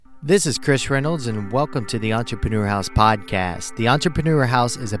This is Chris Reynolds, and welcome to the Entrepreneur House podcast. The Entrepreneur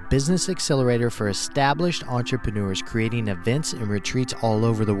House is a business accelerator for established entrepreneurs creating events and retreats all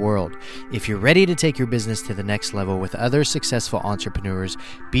over the world. If you're ready to take your business to the next level with other successful entrepreneurs,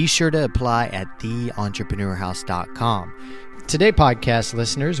 be sure to apply at theentrepreneurhouse.com. Today, podcast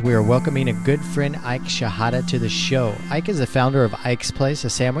listeners, we are welcoming a good friend, Ike Shehadeh, to the show. Ike is the founder of Ike's Place, a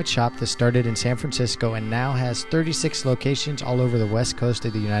sandwich shop that started in San Francisco and now has 36 locations all over the west coast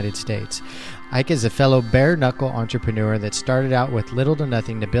of the United States. Ike is a fellow bare-knuckle entrepreneur that started out with little to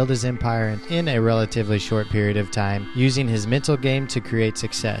nothing to build his empire in a relatively short period of time, using his mental game to create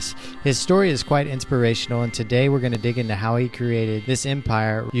success. His story is quite inspirational, and today we're going to dig into how he created this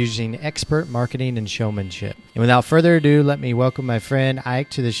empire using expert marketing and showmanship. And without further ado, let me welcome my friend Ike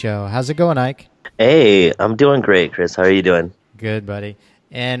to the show. How's it going, Ike? Hey, I'm doing great, Chris. How are you doing? Good, buddy.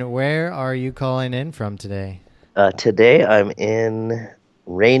 And where are you calling in from today? Today I'm in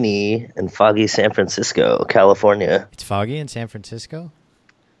rainy and foggy San Francisco, California. It's foggy in San Francisco?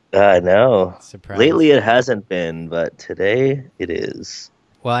 I know. Surprise. Lately it hasn't been, but today it is.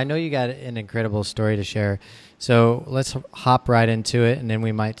 Well, I know you got an incredible story to share, so let's hop right into it, and then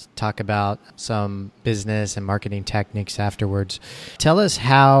we might talk about some business and marketing techniques afterwards. Tell us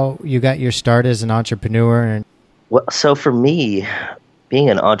how you got your start as an entrepreneur. Well, so for me, being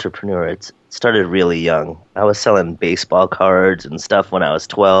an entrepreneur, it started really young. I was selling baseball cards and stuff when I was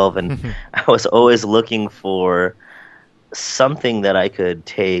 12, and I was always looking for something that I could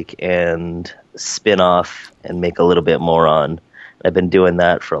take and spin off and make a little bit more on. I've been doing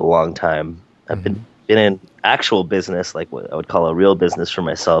that for a long time. I've been in actual business, like what I would call a real business for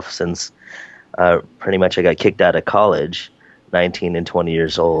myself, since pretty much I got kicked out of college, 19 and 20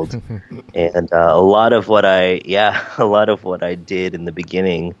 years old. And a lot of what I did in the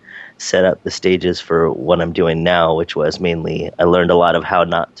beginning set up the stages for what I'm doing now, which was mainly I learned a lot of how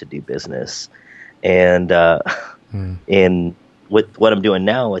not to do business. And with what I'm doing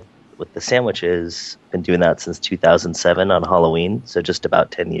now with the sandwiches, been doing that since 2007 on Halloween, so just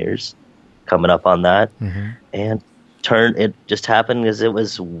about 10 years coming up on that. And it just happened because it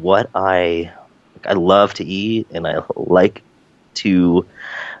was what I love to eat, and I like to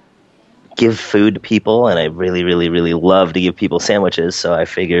give food to people, and I really, really, really love to give people sandwiches, so I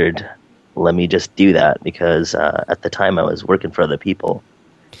figured, let me just do that, because at the time I was working for other people,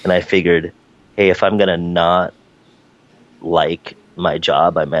 and I figured, hey, if I'm going to not like my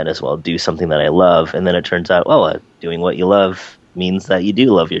job, I might as well do something that I love. And then it turns out, doing what you love means that you do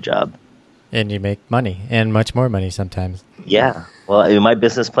love your job. And you make money, and much more money sometimes. Yeah. Well, my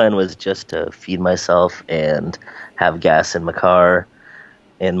business plan was just to feed myself and have gas in my car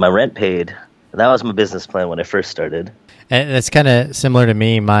and my rent paid. That was my business plan when I first started. And that's kind of similar to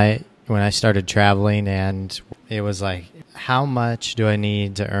me. When I started traveling, and it was like, how much do I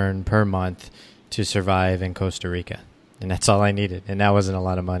need to earn per month to survive in Costa Rica? And that's all I needed. And that wasn't a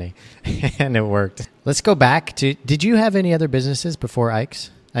lot of money. And it worked. Let's go back to, did you have any other businesses before Ike's?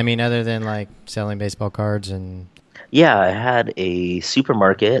 I mean, other than like selling baseball cards and... Yeah, I had a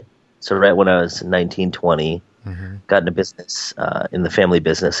supermarket. So right when I was 19, 20, got into business, in the family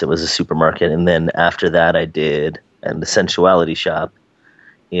business. It was a supermarket. And then after that, I did the sensuality shop.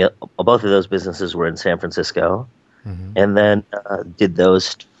 Both of those businesses were in San Francisco. And then did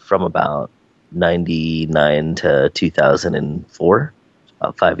those from about 99 to 2004,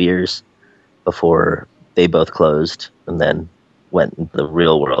 about 5 years before they both closed, and then went into the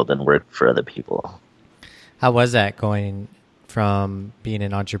real world and worked for other people. How was that going from being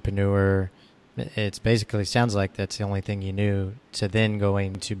an entrepreneur? It's basically sounds like that's the only thing you knew, to then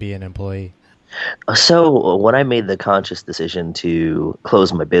going to be an employee. So when I made the conscious decision to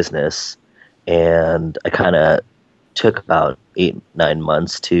close my business, and I kind of took about 8-9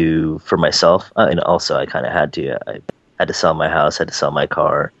 months for myself, and also I kind of had to sell my house, had to sell my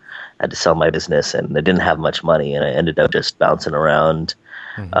car, had to sell my business, and I didn't have much money, and I ended up just bouncing around,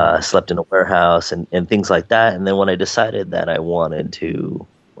 slept in a warehouse and things like that. And then when I decided that I wanted to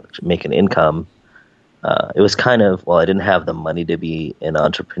make an income, it was kind of, I didn't have the money to be an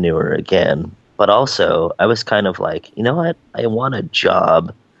entrepreneur again, but also I was kind of like, you know what, I want a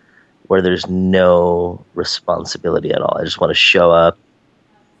job where there's no responsibility at all. I just want to show up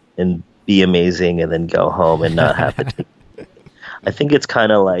and be amazing and then go home and not have to take I think it's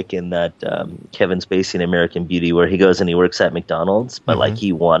kind of like in that Kevin Spacey in American Beauty, where he goes and he works at McDonald's, but like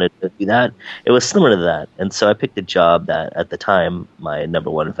he wanted to do that. It was similar to that. And so I picked a job that at the time my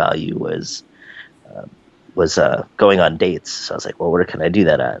number one value was going on dates. So I was like, well, where can I do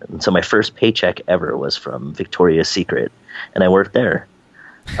that at? And so my first paycheck ever was from Victoria's Secret, and I worked there.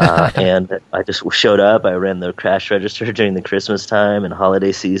 And I just showed up. I ran the cash register during the Christmas time and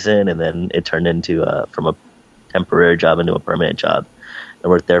holiday season, and then it turned into from a temporary job into a permanent job. I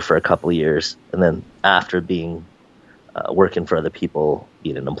worked there for a couple of years, and then after being working for other people,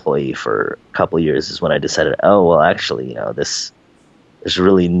 being an employee for a couple of years, is when I decided, oh well, actually, there's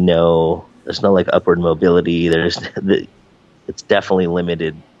really there's no like upward mobility. It's definitely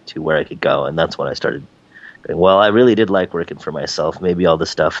limited to where I could go, and that's when I started going, well, I really did like working for myself. Maybe all the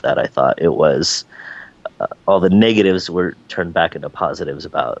stuff that I thought it was, all the negatives were turned back into positives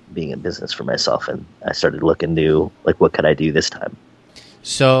about being in business for myself, and I started looking to like, what could I do this time?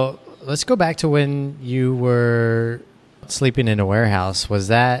 So let's go back to when you were sleeping in a warehouse. Was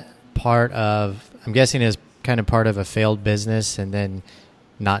that part of, I'm guessing, is kind of part of a failed business and then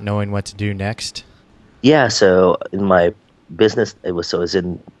not knowing what to do next? Yeah, so in my business, it was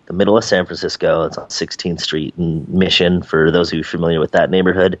in the middle of San Francisco. It's on 16th Street in Mission, for those who are familiar with that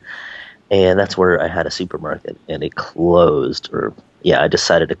neighborhood. And that's where I had a supermarket, and it closed. I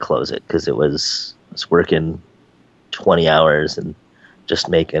decided to close it because I was working 20 hours and just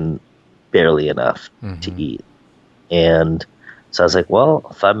making barely enough to eat. And so I was like, well,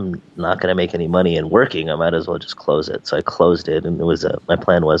 if I'm not going to make any money in working, I might as well just close it. So I closed it, and my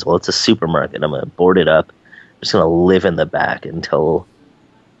plan was, well, it's a supermarket. I'm going to board it up. I'm just going to live in the back until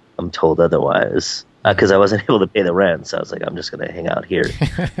I'm told otherwise. Because I wasn't able to pay the rent, so I was like, I'm just going to hang out here.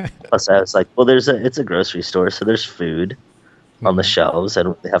 Plus, I was like, well, it's a grocery store, so there's food on the shelves. I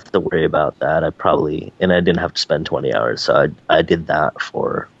don't really have to worry about that. And I didn't have to spend 20 hours, so I did that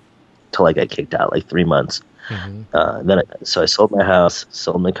till I got kicked out, like 3 months. So I sold my house,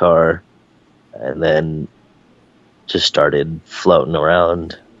 sold my car, and then just started floating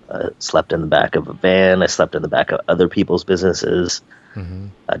around. Slept in the back of a van. I slept in the back of other people's businesses.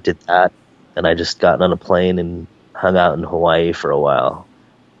 I did that, and I just got on a plane and hung out in Hawaii for a while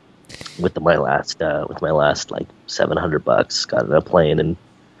with my last like $700. Got on a plane and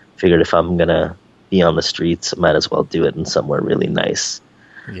figured if I'm gonna be on the streets, I might as well do it in somewhere really nice.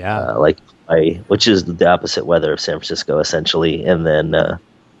 Yeah, like which is the opposite weather of San Francisco, essentially. And then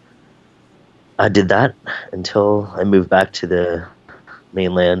I did that until I moved back to the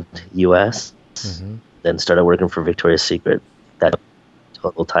mainland U.S. Then started working for Victoria's Secret. That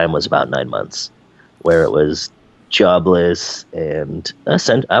total time was about 9 months, where it was jobless, and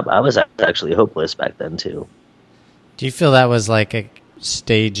I was actually hopeless back then too. Do you feel that was like a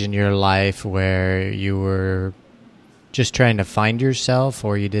stage in your life where you were just trying to find yourself,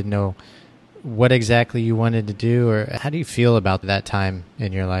 or you didn't know what exactly you wanted to do, or how do you feel about that time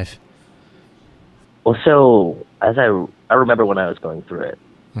in your life? Well, so as I remember when I was going through it,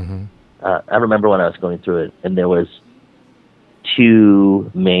 I remember when I was going through it, and there was two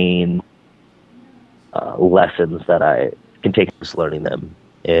main lessons that I can take from learning them.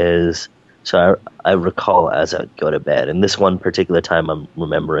 I recall as I go to bed, and this one particular time I'm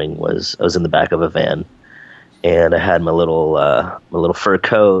remembering was I was in the back of a van, and I had my little fur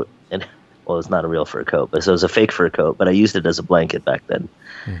coat, and well, it's not a real fur coat, but so it was a fake fur coat, but I used it as a blanket back then,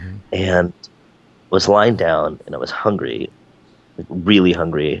 and was lying down, and I was hungry, really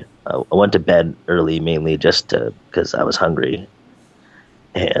hungry. I went to bed early mainly just because I was hungry,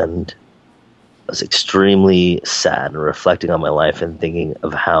 and I was extremely sad and reflecting on my life and thinking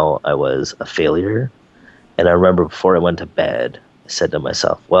of how I was a failure. And I remember before I went to bed, I said to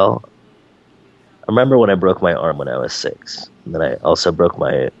myself, well, I remember when I broke my arm when I was 6, and then I also broke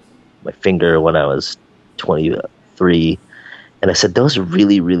my finger when I was 23. And I said, those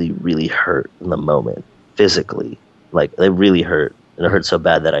really, really, really hurt in the moment, physically. Like, they really hurt. And it hurt so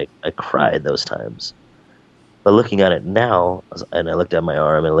bad that I cried those times. But looking at it now, and I looked at my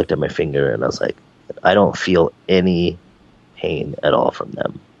arm and I looked at my finger, and I was like, I don't feel any pain at all from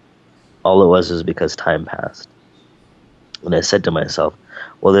them. All it was because time passed. And I said to myself,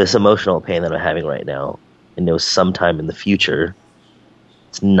 well, this emotional pain that I'm having right now, I know sometime in the future,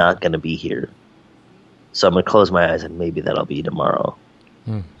 it's not going to be here. So I'm going to close my eyes, and maybe that'll be tomorrow.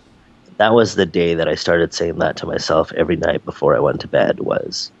 That was the day that I started saying that to myself every night before I went to bed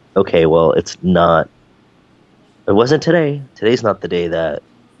was, okay, well, it wasn't today. Today's not the day that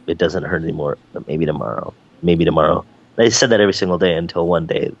it doesn't hurt anymore, but maybe tomorrow. Maybe tomorrow. And I said that every single day until one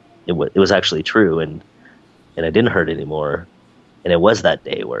day it was actually true, and I didn't hurt anymore. And it was that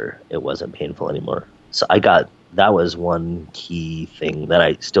day where it wasn't painful anymore. So that was one key thing that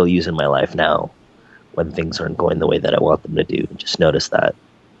I still use in my life now when things aren't going the way that I want them to do. Just notice that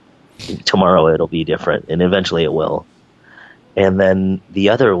tomorrow it'll be different, and eventually it will. And then the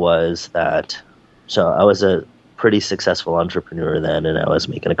other was that, so I was a pretty successful entrepreneur then, and I was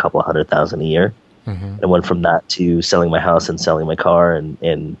making a couple $100,000 a year. Mm-hmm. I went from that to selling my house and selling my car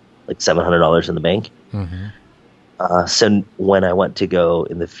and like $700 in the bank. Mm-hmm. So when I went to go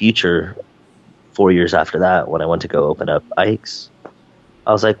in the future, 4 years after that, when I went to go open up Ike's,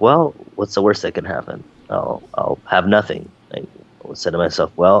 I was like, well, what's the worst that can happen? I'll have nothing. I said to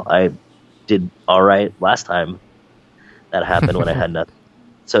myself, well, I did all right last time that happened when I had nothing.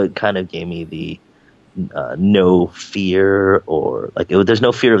 So it kind of gave me the no fear, or like there's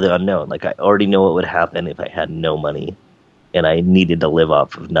no fear of the unknown. Like I already know what would happen if I had no money and I needed to live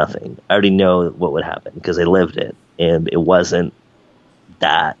off of nothing. I already know what would happen because I lived it, and it wasn't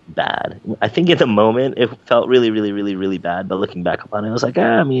that bad. I think in the moment it felt really, really, really, really bad, but looking back upon it, I was like,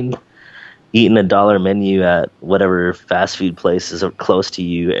 I mean, eating a dollar menu at whatever fast food places are close to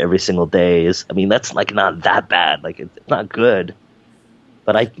you every single day is, I mean, that's like not that bad. Like it's not good,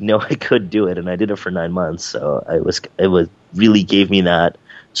 but I know I could do it, and I did it for 9 months. So it was really gave me that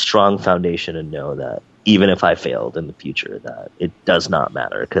strong foundation to know that even if I failed in the future, that it does not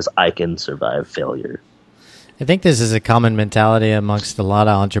matter because I can survive failure. I think this is a common mentality amongst a lot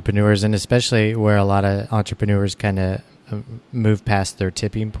of entrepreneurs, and especially where a lot of entrepreneurs kind of move past their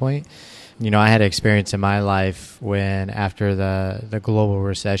tipping point. You know, I had an experience in my life when after the global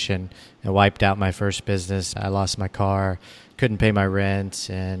recession, it wiped out my first business. I lost my car, couldn't pay my rent,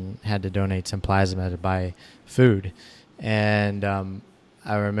 and had to donate some plasma to buy food. And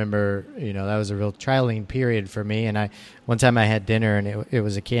I remember, you know, that was a real trialing period for me. And one time I had dinner, and it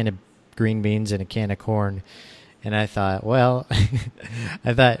was a can of green beans and a can of corn. And I thought, well,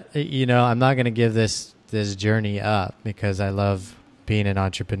 you know, I'm not going to give this journey up because I love being an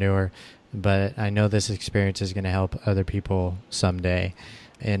entrepreneur, but I know this experience is going to help other people someday.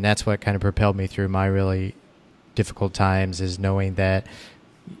 And that's what kind of propelled me through my really difficult times, is knowing that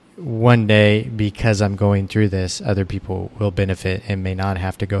one day, because I'm going through this, other people will benefit and may not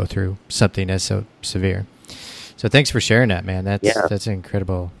have to go through something as so severe. So thanks for sharing that, man. That's an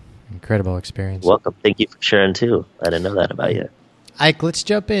incredible experience. Welcome. Thank you for sharing too. I didn't know that about you. Ike, let's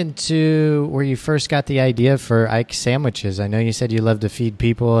jump into where you first got the idea for Ike Sandwiches. I know you said you love to feed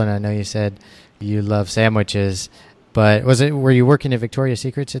people, and I know you said you love sandwiches, but were you working at Victoria's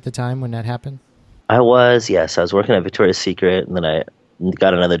Secrets at the time when that happened? I was, yes. I was working at Victoria's Secret, and then I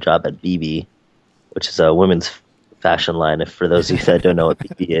got another job at BB, which is a women's fashion line, for those of you that don't know what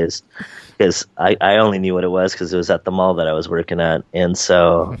BB is. Because I only knew what it was because it was at the mall that I was working at. And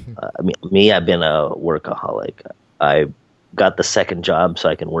so, I've been a workaholic. I got the second job so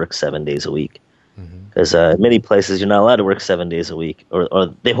I can work 7 days a week. Because many places you're not allowed to work 7 days a week,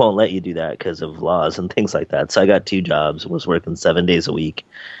 or they won't let you do that because of laws and things like that. So I got 2 jobs, was working 7 days a week.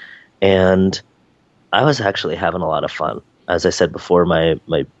 And I was actually having a lot of fun. As I said before, my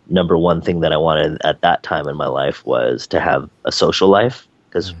number one thing that I wanted at that time in my life was to have a social life,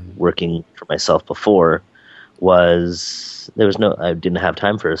 because working for myself before I didn't have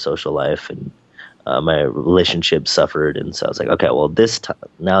time for a social life, and my relationship suffered. And so I was like, okay, well, this time,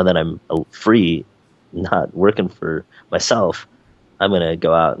 now that I'm free, not working for myself, I'm going to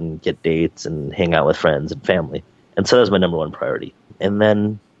go out and get dates and hang out with friends and family. And so that was my number one priority. And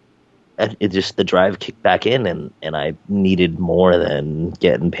then the drive kicked back in, and I needed more than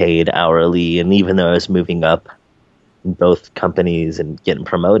getting paid hourly. And even though I was moving up in both companies and getting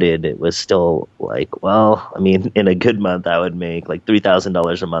promoted, it was still like, well, I mean, in a good month, I would make like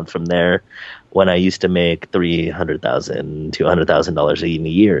 $3,000 a month from there, when I used to make $300,000, $200,000 in a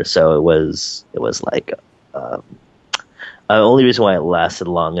year. So it was like, the only reason why it lasted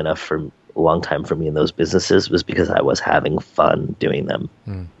a long time for me in those businesses was because I was having fun doing them.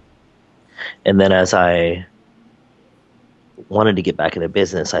 And then as I wanted to get back into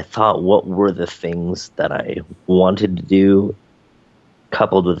business, I thought, what were the things that I wanted to do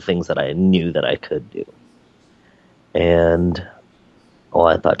coupled with the things that I knew that I could do? And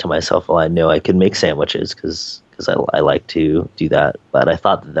I thought to myself, well, I know I could make sandwiches because I like to do that. But I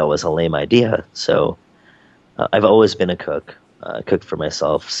thought that was a lame idea. So I've always been a cook. I cooked for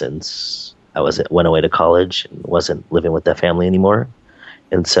myself since I went away to college and wasn't living with that family anymore.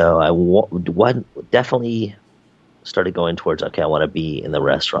 And so I definitely started going towards, okay, I want to be in the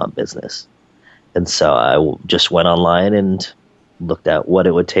restaurant business. And so I just went online and looked at what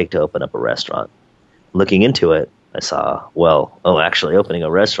it would take to open up a restaurant. Looking into it, I saw, actually opening a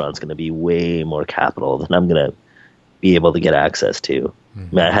restaurant is going to be way more capital than I'm going to be able to get access to. I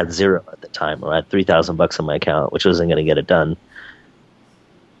mean, I had zero at the time, or I had $3,000 in my account, which wasn't going to get it done.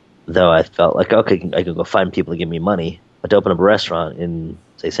 Though I felt like, okay, I could go find people to give me money. But to open up a restaurant in,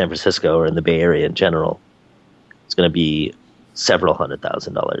 say, San Francisco or in the Bay Area in general, it's going to be several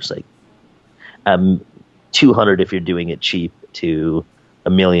 $100,000. Like, $200 if you're doing it cheap, to a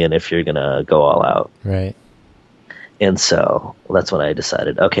million if you're gonna go all out. Right. And so that's when I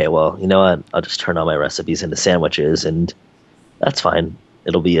decided, okay, well, you know what? I'll just turn all my recipes into sandwiches, and that's fine.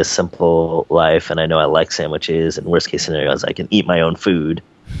 It'll be a simple life, and I know I like sandwiches, and worst case scenario is I can eat my own food.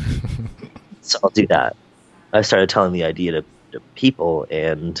 So I'll do that. I started telling the idea to people,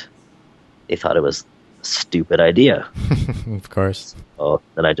 and they thought it was a stupid idea. Of course. Well,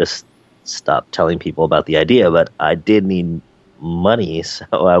 then I just stopped telling people about the idea, but I did need money, so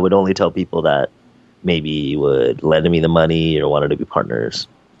I would only tell people that maybe would lend me the money or wanted to be partners.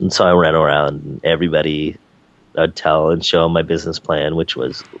 And so I ran around, and everybody I'd tell and show them my business plan, which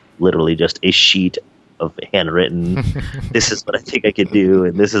was literally just a sheet of handwritten, this is what I think I could do,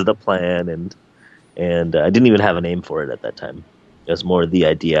 and this is the plan, and I didn't even have a name for it at that time. It was more the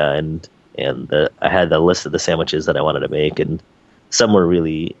idea, and I had the list of the sandwiches that I wanted to make, and some were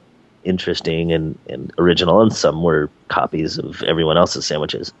really interesting and original, and some were copies of everyone else's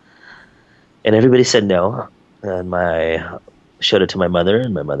sandwiches. And everybody said no, and I showed it to my mother,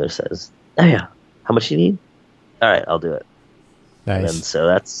 and my mother says, "Oh yeah, how much do you need? All right, I'll do it." Nice. And so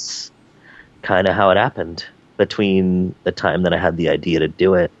that's kind of how it happened. Between the time that I had the idea to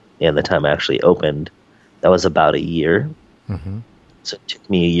do it and the time I actually opened, that was about a year. Mm-hmm. So it took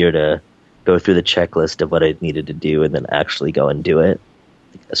me a year to go through the checklist of what I needed to do and then actually go and do it,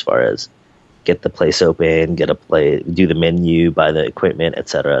 as far as get the place open, do the menu, buy the equipment,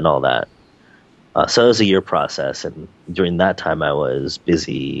 etc., and all that. So it was a year process, and during that time I was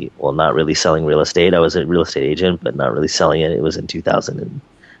busy, well, not really selling real estate. I was a real estate agent, but not really selling it. It was in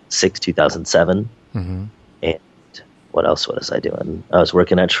 2006, 2007. Mm-hmm. And what else was I doing? I was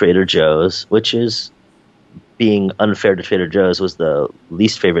working at Trader Joe's, which is, being unfair to Trader Joe's, was the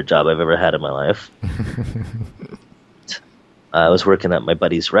least favorite job I've ever had in my life. I was working at my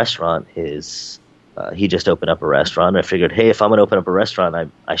buddy's restaurant. He just opened up a restaurant. I figured, hey, if I'm going to open up a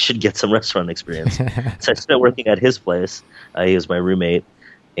restaurant, I should get some restaurant experience. So I started working at his place. He was my roommate,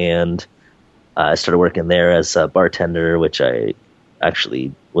 and I started working there as a bartender, which I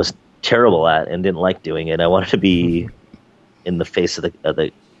actually was terrible at and didn't like doing it. I wanted to be in the face of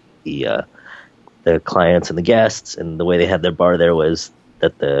the clients and the guests, and the way they had their bar there was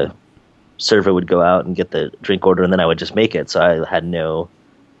that the server would go out and get the drink order, and then I would just make it. So I had no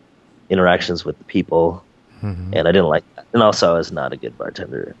interactions with the people, and I didn't like that. And also, I was not a good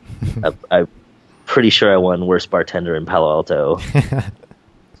bartender. I'm pretty sure I won worst bartender in Palo Alto,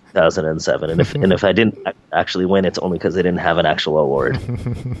 2007. And if I didn't actually win, it's only because they didn't have an actual award.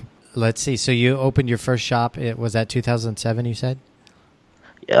 Let's see. So you opened your first shop. Was that 2007? You said?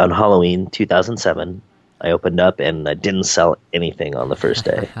 Yeah, on Halloween 2007, I opened up and I didn't sell anything on the first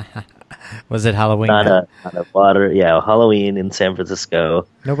day. Was it Halloween? Not a water. Yeah, Halloween in San Francisco.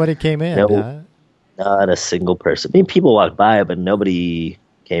 Nobody came in. No, not a single person. I mean, people walked by, but nobody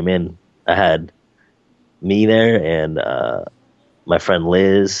came in. I had me there and my friend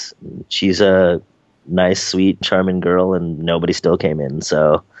Liz. She's a nice, sweet, charming girl, and nobody still came in.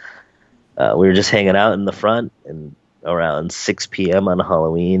 So we were just hanging out in the front, and around 6 p.m. on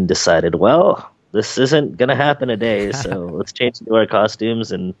Halloween decided, well, this isn't going to happen today, so let's change into our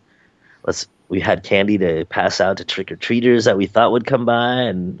costumes, and we had candy to pass out to trick-or-treaters that we thought would come by,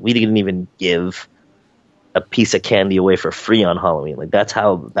 and we didn't even give a piece of candy away for free on Halloween. Like, that's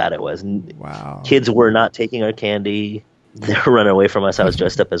how bad it was. Wow. Kids were not taking our candy. They were running away from us. I was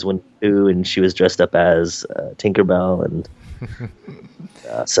dressed up as Winnie Pooh, and she was dressed up as Tinkerbell,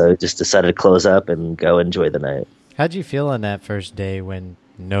 and so just decided to close up and go enjoy the night. How'd you feel on that first day when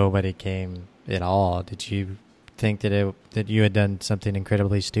nobody came at all? Did you think that you had done something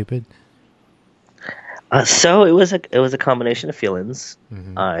incredibly stupid? So it was a combination of feelings.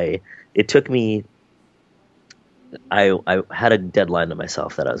 Mm-hmm. It took me. I had a deadline to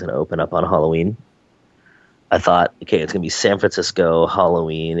myself that I was going to open up on Halloween. I thought, okay, it's going to be San Francisco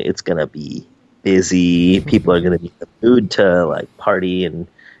Halloween. It's going to be busy. People are going to be in the mood to like party and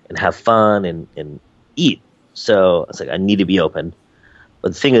have fun and eat. So I was like, I need to be open.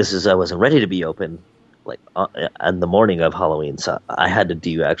 But the thing is I wasn't ready to be open like on the morning of Halloween. So I had to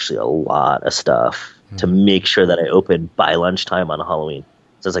do actually a lot of stuff to make sure that I opened by lunchtime on Halloween.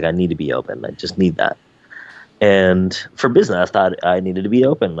 So it's like, I need to be open. I just need that. And for business, I thought I needed to be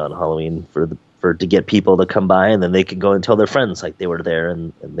open on Halloween to get people to come by, and then they could go and tell their friends like they were there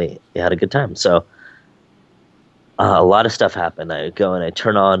and they had a good time. So a lot of stuff happened. I go and I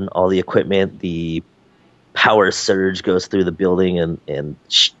turn on all the equipment. The power surge goes through the building and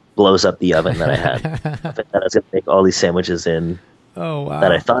blows up the oven that I had. That I was going to make all these sandwiches in. Oh, wow.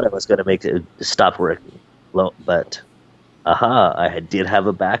 That I thought I was going to make it stop working. But I did have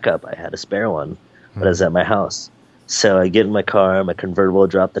a backup. I had a spare one, but it was at my house. So I get in my car, my convertible,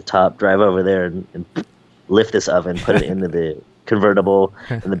 drop the top, drive over there, and lift this oven, put it into the convertible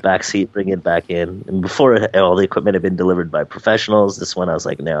in the back seat, bring it back in. And before all the equipment had been delivered by professionals, this one I was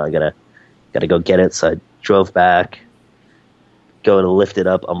like, no, I gotta go get it. So I drove back, go to lift it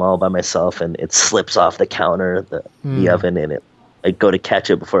up. I'm all by myself, and it slips off the counter, the oven, and I go to catch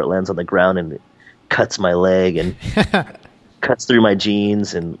it before it lands on the ground, and it cuts my leg and cuts through my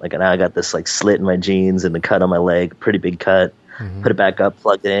jeans, and like now I got this like slit in my jeans and the cut on my leg, pretty big cut. Put it back up,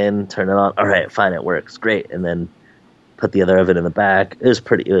 plug it in, turn it on. All right, fine, it works, great. And then put the other oven in the back. It was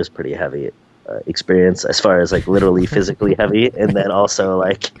pretty heavy experience as far as like literally physically heavy, and then also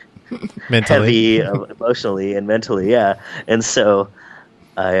like mentally. heavy emotionally and mentally, yeah. And so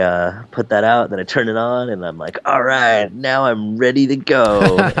I put that out, then I turn it on, and I'm like, all right, now I'm ready to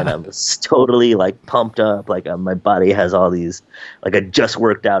go. And I'm totally like pumped up, like my body has all these, like I just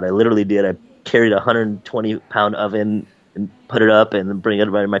worked out. I literally did. I carried a 120-pound oven and put it up and then bring it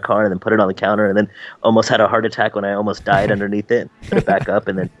right in my car and then put it on the counter, and then almost had a heart attack when I almost died underneath it. Put it back up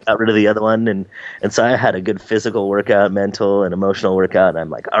and then got rid of the other one. And so I had a good physical workout, mental and emotional workout, and I'm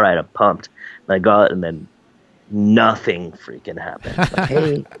like, all right, I'm pumped. And I go out, and then nothing freaking happened. Like,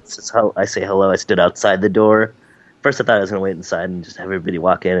 hey, this is how I say hello. I stood outside the door. First I thought I was going to wait inside and just have everybody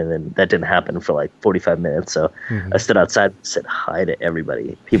walk in, and then that didn't happen for like 45 minutes. So I stood outside and said hi to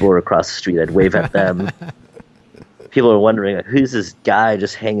everybody. People were across the street. I'd wave at them. People were wondering, like, who's this guy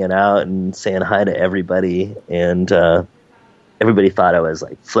just hanging out and saying hi to everybody? And everybody thought I was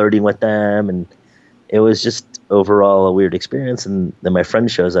like flirting with them, and it was just overall a weird experience. And then my friend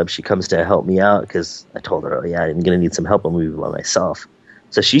shows up. She comes to help me out because I told her, oh yeah, I'm going to need some help. I'm moving by myself.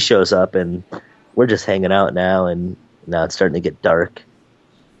 So she shows up, and we're just hanging out now, and now it's starting to get dark.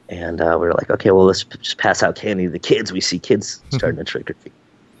 And we're like, okay, well, let's just pass out candy to the kids. We see kids starting to trick or treat.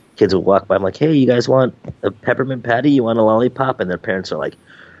 Kids will walk by. I'm like, hey, you guys want a peppermint patty? You want a lollipop? And their parents are like,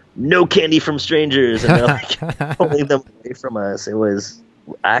 no candy from strangers. And they're like pulling them away from us. It was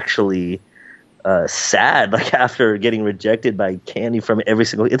actually sad, like after getting rejected by candy from every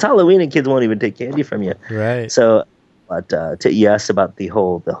single. It's Halloween and kids won't even take candy from you. Right. So, but you asked about the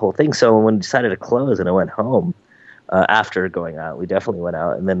whole thing. So when we decided to close and I went home after going out, we definitely went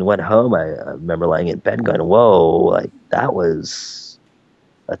out and then went home. I remember lying in bed going, whoa, like that was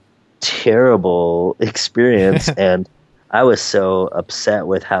a terrible experience. And I was so upset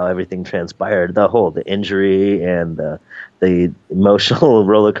with how everything transpired, the injury and the emotional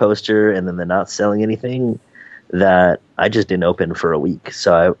roller coaster, and then the not selling anything, that I just didn't open for a week.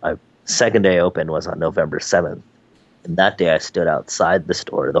 So I second day open was on November 7th. And that day I stood outside the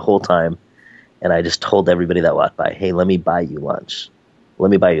store the whole time, and I just told everybody that walked by, hey, let me buy you lunch.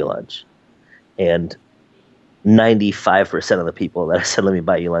 Let me buy you lunch. And 95% of the people that I said, let me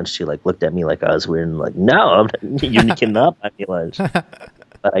buy you lunch to, like, looked at me like I was weird and like, no, you cannot buy me lunch.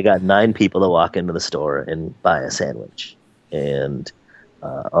 But I got 9 people to walk into the store and buy a sandwich. And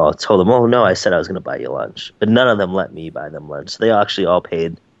I told them, oh, no, I said I was going to buy you lunch. But none of them let me buy them lunch. So they actually all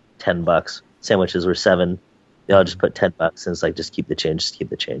paid $10. Sandwiches were $7. They all just put $10, and it's like, just keep the change.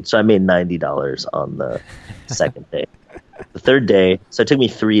 So I made $90 on the second day. The third day, so it took me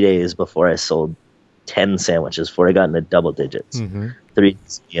 3 days before I sold 10 sandwiches before I got into double digits. 3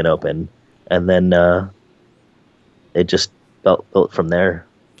 days being open. And then it just built from there.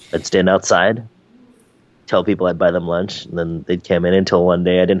 I'd stand outside, tell people I'd buy them lunch, and then they'd come in until one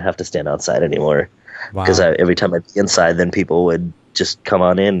day I didn't have to stand outside anymore. Because every time I'd be inside, then people would just come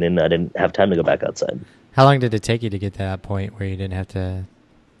on in, and I didn't have time to go back outside. How long did it take you to get to that point where you didn't have to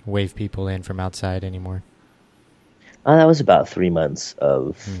wave people in from outside anymore? That was about 3 months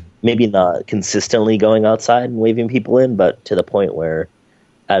of maybe not consistently going outside and waving people in, but to the point where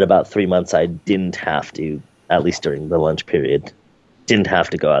at about 3 months I didn't have to, at least during the lunch period, didn't have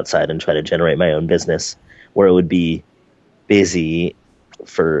to go outside and try to generate my own business, where it would be busy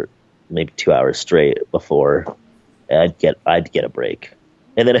for maybe 2 hours straight before I'd get a break.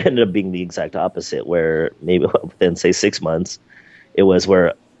 And then it ended up being the exact opposite, where maybe within, say, 6 months, it was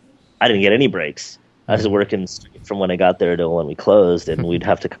where I didn't get any breaks. I was working straight from when I got there to when we closed, and we'd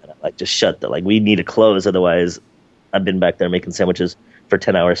have to kind of like just shut we need to close, otherwise I've been back there making sandwiches for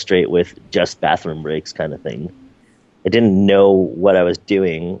 10 hours straight with just bathroom breaks kind of thing. I didn't know what I was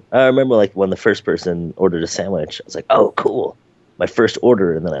doing. I remember like when the first person ordered a sandwich, I was like, oh, cool, my first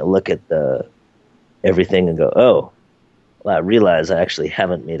order. And then I look at everything and go, oh, well, I realize I actually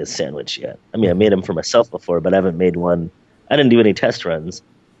haven't made a sandwich yet. I mean, I made them for myself before, but I haven't made one. I didn't do any test runs.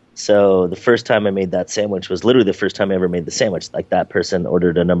 So the first time I made that sandwich was literally the first time I ever made the sandwich. Like, that person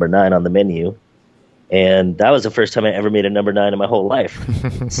ordered a number 9 on the menu, and that was the first time I ever made a number 9 in my whole life.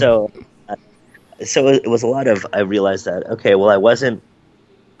 So So it was a lot of, I realized that, okay, well, I wasn't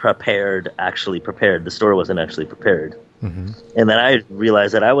actually prepared. The store wasn't actually prepared. Mm-hmm. And then I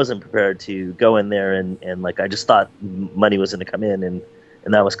realized that I wasn't prepared to go in there and like, I just thought money was going to come in, and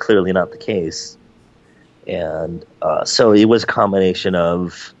that was clearly not the case. And so it was a combination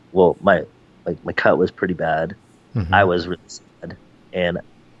of, well, my cut was pretty bad. Mm-hmm. I was really sad, and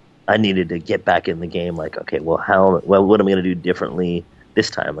I needed to get back in the game. Like, okay, well, what am I going to do differently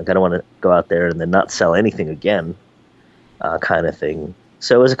this time? Like, I don't want to go out there and then not sell anything again, kind of thing.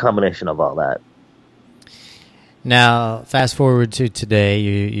 So it was a combination of all that. Now, fast forward to today,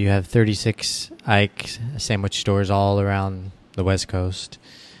 you have 36 Ike sandwich stores all around the West Coast.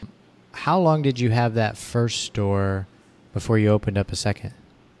 How long did you have that first store before you opened up a second?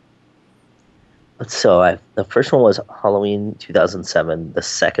 So the first one was Halloween 2007. The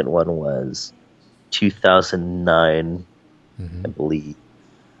second one was 2009, I believe,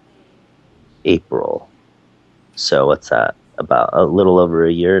 April. So what's that? About a little over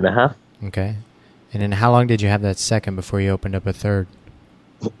a year and a half. Okay. And then how long did you have that second before you opened up a third?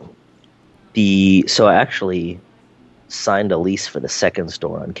 So I actually signed a lease for the second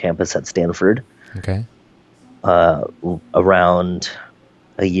store on campus at Stanford. Okay. Around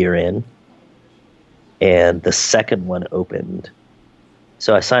a year in, and the second one opened.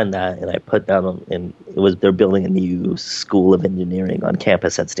 So I signed that, and I put down, and they're building a new school of engineering on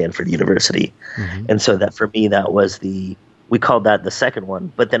campus at Stanford University, and so that for me that was we called that the second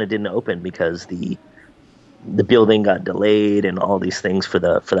one, but then it didn't open because the building got delayed, and all these things for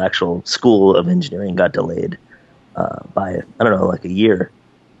the actual school of engineering got delayed by, I don't know, like a year.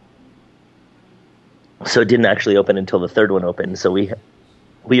 So it didn't actually open until the third one opened. So we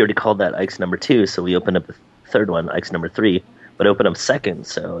already called that Ike's number 2, so we opened up the third one, Ike's number 3, but opened up second.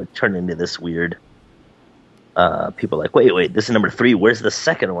 So it turned into this weird. People like, wait, this is number 3. Where's the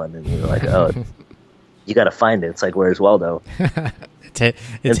second one? And you're like, oh, you got to find it. It's like, where's Waldo?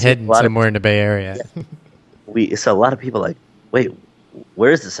 it's hidden somewhere in the Bay Area. Yeah. So a lot of people like, wait,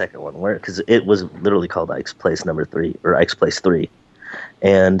 where's the second one? Where? Because it was literally called Ike's Place number 3 or Ike's Place 3,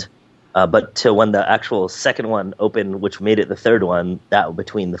 and but to when the actual second one opened, which made it the third one, that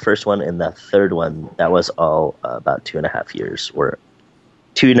between the first one and the third one, that was all about 2.5 years. Or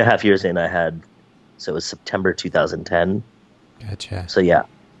 2.5 years in, I had, so it was September 2010. Gotcha. So yeah,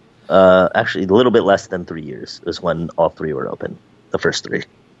 actually a little bit less than 3 years was when all 3 were open. The first 3.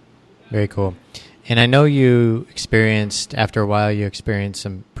 Very cool. And I know after a while, you experienced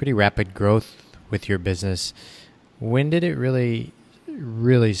some pretty rapid growth with your business. When did it really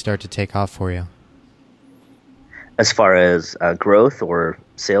start to take off for you? As far as growth or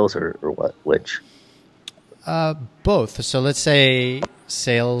sales or what? Which? Both. So let's say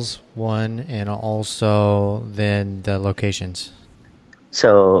sales one, and also then the locations.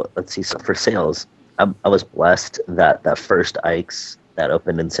 So let's see. So for sales, I was blessed that first Ike's that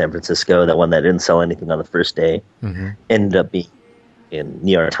opened in San Francisco, that one that didn't sell anything on the first day, ended up being in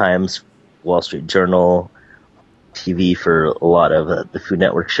New York Times, Wall Street Journal, TV for a lot of the Food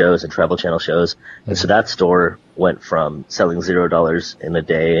Network shows and Travel Channel shows. And so that store went from selling $0 in a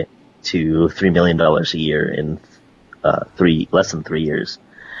day to $3 million a year in less than 3 years.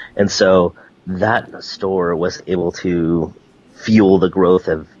 And so that store was able to fuel the growth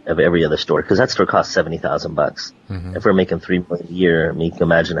of every other store, because that store costs $70,000. If we're making $3 million a year, I mean, you can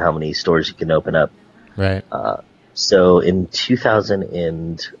imagine how many stores you can open up. Right. So in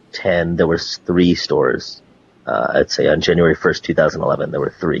 2010, there was 3 stores. I'd say on January 1st, 2011, there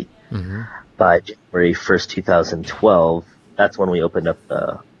were 3. By January 1st, 2012, that's when we opened up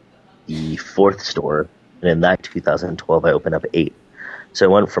the 4th store. And in that 2012, I opened up 8. So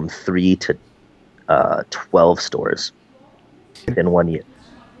it went from 3 to 12 stores in 1 year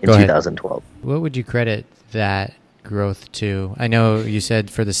in 2012. What would you credit that growth to? I know you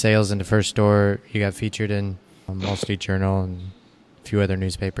said for the sales in the first store, you got featured in Wall Street Journal and a few other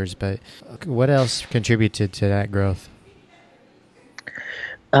newspapers, but what else contributed to that growth?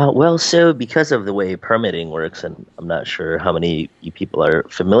 Well, so because of the way permitting works, and I'm not sure how many you people are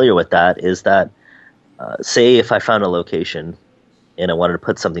familiar with that, is that say if I found a location and I wanted to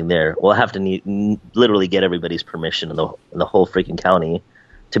put something there, well, I have to literally get everybody's permission in the whole freaking county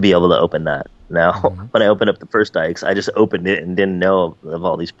to be able to open that. Now, when I opened up the first Ike's, I just opened it and didn't know of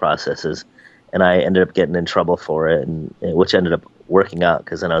all these processes, and I ended up getting in trouble for it, and which ended up working out,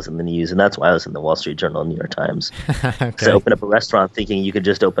 because then I was in the news, and that's why I was in the Wall Street Journal and New York Times. Okay. So I opened up a restaurant thinking you could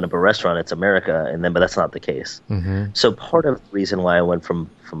just open up a restaurant, it's America, but that's not the case. So part of the reason why I went from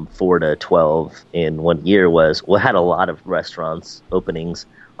 4 to 12 in 1 year was, we had a lot of restaurants openings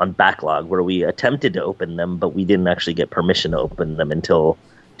on backlog where we attempted to open them, but we didn't actually get permission to open them until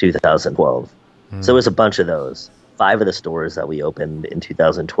 2012. So there was a bunch of those. 5 of the stores that we opened in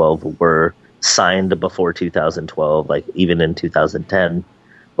 2012 were signed before 2012, like even in 2010,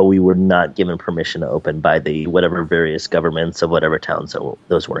 but we were not given permission to open by the whatever various governments of whatever towns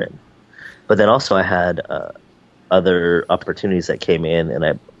those were in. But then also I had other opportunities that came in, and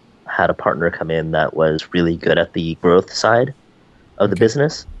I had a partner come in that was really good at the growth side of the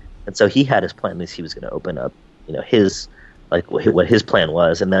business. And so he had his plan is he was going to open up, his, like what his plan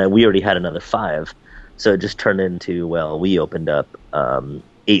was. And then we already had another 5. So it just turned into, well, we opened up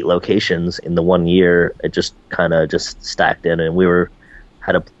 8 locations in the 1 year. It just kind of just stacked in, and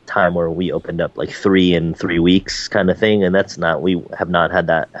had a time where we opened up like 3 in 3 weeks kind of thing. And we have not had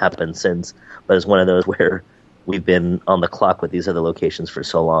that happen since, but it's one of those where we've been on the clock with these other locations for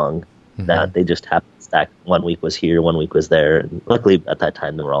so long that they just happened to stack. 1 week was here, 1 week was there. And luckily at that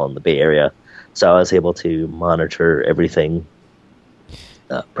time they were all in the Bay Area. So I was able to monitor everything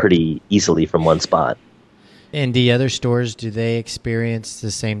pretty easily from one spot. And the other stores, do they experience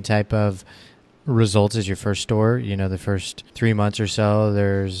the same type of results as your first store? The first 3 months or so,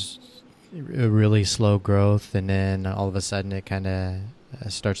 there's a really slow growth, and then all of a sudden it kind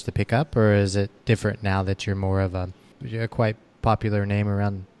of starts to pick up? Or is it different now that you're more of a quite popular name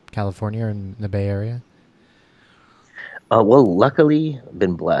around California and the Bay Area? Well, luckily, I've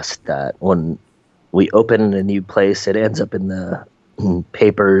been blessed that when we open a new place, it ends up in the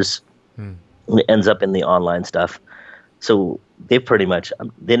papers. It ends up in the online stuff. So they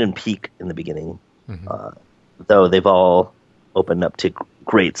didn't peak in the beginning, though they've all opened up to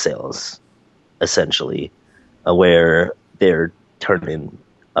great sales, essentially, where they're turning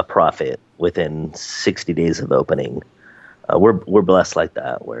a profit within 60 days of opening. We're blessed like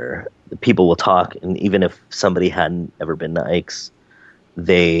that, where the people will talk, and even if somebody hadn't ever been to Ike's,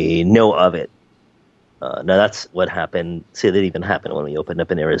 they know of it. Now that's what happened. See, that even happened when we opened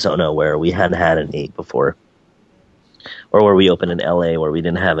up in Arizona, where we hadn't had any before, or where we opened in LA, where we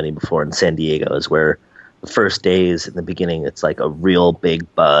didn't have any before. In San Diego is where the first days in the beginning, it's like a real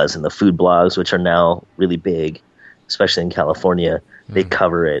big buzz, and the food blogs, which are now really big, especially in California, they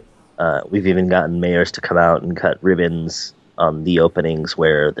cover it. We've even gotten mayors to come out and cut ribbons on the openings,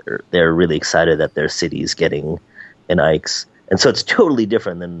 where they're really excited that their city's getting an Ike's. And so it's totally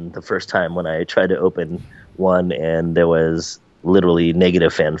different than the first time when I tried to open one and there was literally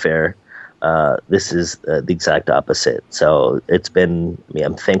negative fanfare. This is the exact opposite. So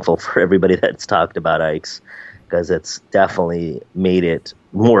I'm thankful for everybody that's talked about Ike's, because it's definitely made it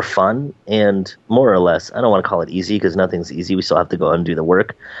more fun and more or less, I don't want to call it easy, because nothing's easy. We still have to go out and do the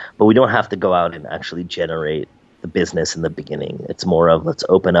work, but we don't have to go out and actually generate the business in the beginning. It's more of, let's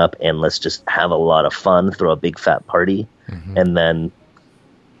open up and let's just have a lot of fun, throw a big fat party, and then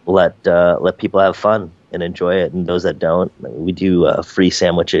let people have fun and enjoy it. And those that don't, we do free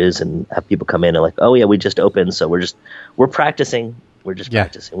sandwiches and have people come in and like, oh yeah, we just opened, so we're practicing. We're just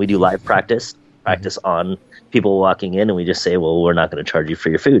practicing. We do live practice on people walking in, and we just say, well, we're not going to charge you for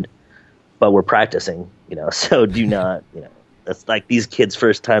your food, but we're practicing, so do not, that's like these kids'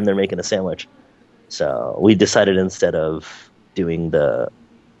 first time they're making a sandwich. So we decided, instead of footing the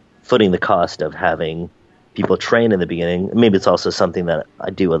cost of having people train in the beginning, maybe it's also something that I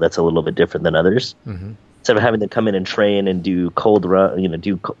do that's a little bit different than others. Instead of having them come in and train and do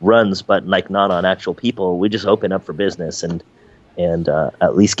do runs, but like not on actual people, we just open up for business and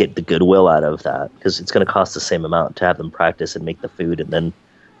at least get the goodwill out of that, because it's going to cost the same amount to have them practice and make the food and then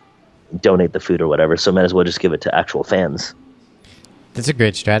donate the food or whatever. So might as well just give it to actual fans. That's a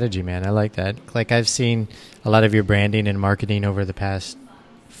great strategy, man. I like that. Like, I've seen a lot of your branding and marketing over the past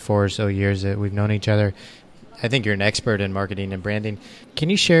 4 or so years that we've known each other. I think you're an expert in marketing and branding. Can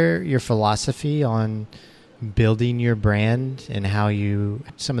you share your philosophy on building your brand and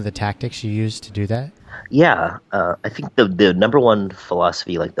some of the tactics you use to do that? Yeah, I think the number one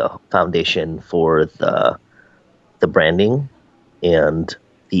philosophy, like the foundation for the branding and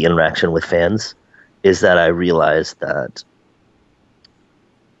the interaction with fans, is that I realized that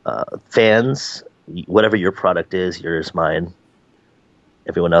fans, whatever your product is, yours, mine,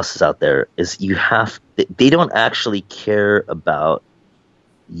 everyone else is out there, is they don't actually care about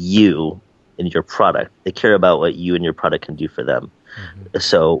you and your product. They care about what you and your product can do for them.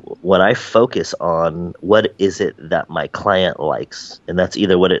 So when I focus on what is it that my client likes, and that's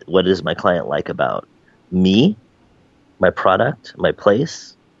either what does my client like about me, my product, my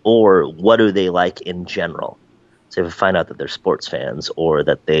place, or what do they like in general. So if I find out that they're sports fans, or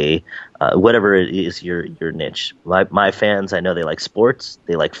that they, whatever it is your niche. My fans, I know they like sports,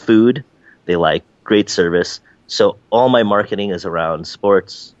 they like food, they like great service. So all my marketing is around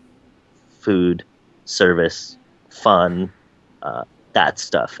sports, food, service, fun, that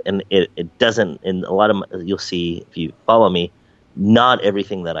stuff. And it doesn't, in a lot of you'll see if you follow me, not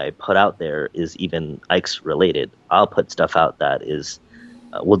everything that I put out there is even Ike's related. I'll put stuff out that is,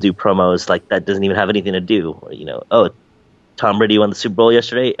 we'll do promos like that doesn't even have anything to do. Or, oh, Tom Brady won the Super Bowl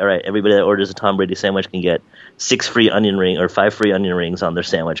yesterday. All right, everybody that orders a Tom Brady sandwich can get 5 free onion rings on their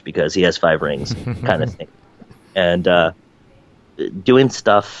sandwich because he has 5 rings, kind of thing. And doing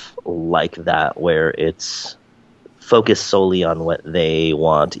stuff like that where it's focused solely on what they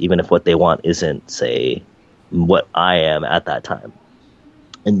want, even if what they want isn't, say, what I am at that time,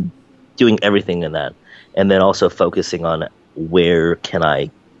 and doing everything in that, and then also focusing on where can I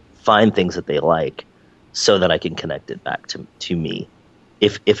find things that they like so that I can connect it back to me,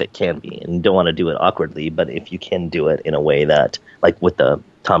 if it can be. And you don't want to do it awkwardly, but if you can do it in a way that, like with the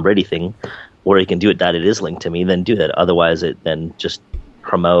Tom Brady thing, where you can do it that it is linked to me, then do that. Otherwise, then just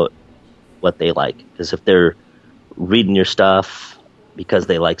promote what they like. Because if they're reading your stuff because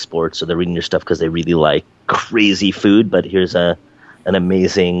they like sports, or they're reading your stuff because they really like crazy food, but here's an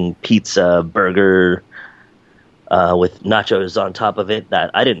amazing pizza, burger, with nachos on top of it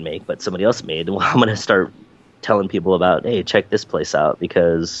that I didn't make, but somebody else made. Well, I'm going to start telling people about, hey, check this place out,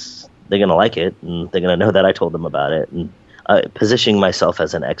 because they're going to like it, and they're going to know that I told them about it. And positioning myself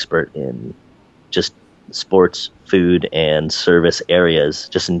as an expert in just sports, food, and service areas,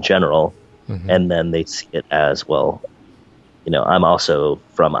 just in general. Mm-hmm. And then they see it as, well, I'm also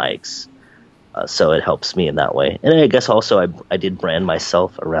from Ike's. So it helps me in that way. And I guess also I did brand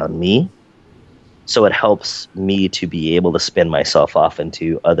myself around me. So it helps me to be able to spin myself off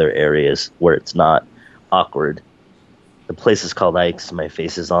into other areas where it's not awkward. The place is called Ike's. My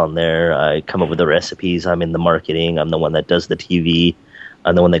face is on there. I come up with the recipes. I'm in the marketing. I'm the one that does the TV.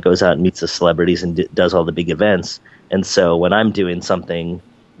 I'm the one that goes out and meets the celebrities and does all the big events. And so when I'm doing something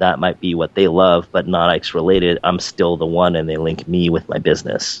that might be what they love, but not Ike's related, I'm still the one, and they link me with my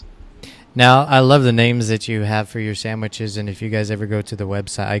business. Now, I love the names that you have for your sandwiches, and if you guys ever go to the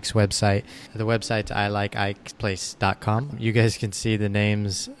website, Ike's website, the website's ilikeikesplace.com. You guys can see the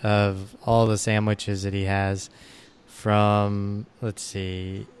names of all the sandwiches that he has from, let's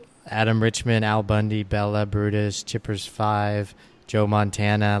see, Adam Richman, Al Bundy, Bella, Brutus, Chippers 5, Joe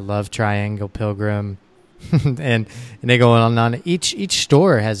Montana, Love Triangle, Pilgrim, and they go on and on. Each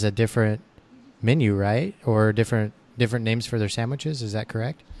store has a different menu, right? Or different names for their sandwiches, is that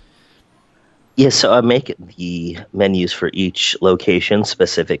correct? Yes, so I make the menus for each location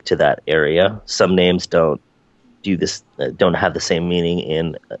specific to that area. Some names don't have the same meaning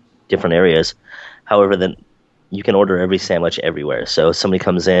in different areas. However, then you can order every sandwich everywhere. So if somebody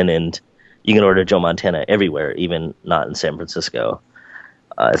comes in, and you can order Joe Montana everywhere, even not in San Francisco.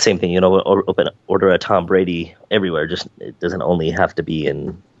 Same thing, order a Tom Brady everywhere. Just it doesn't only have to be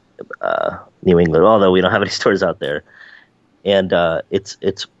in New England, although we don't have any stores out there. And it's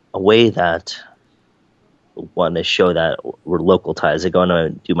a way that I want to show that we're local ties. I go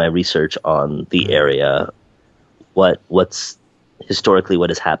and do my research on the area, what's historically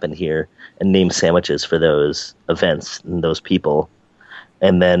what has happened here, and name sandwiches for those events and those people.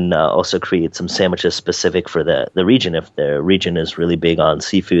 And then also create some sandwiches specific for the region. If the region is really big on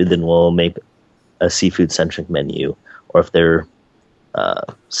seafood, then we'll make a seafood-centric menu. Or if they're,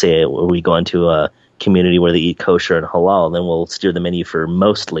 say, we go into a community where they eat kosher and halal, then we'll steer the menu for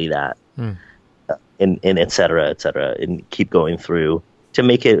mostly that, and et cetera, and keep going through to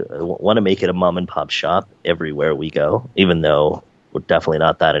want to make it a mom and pop shop everywhere we go, even though we're definitely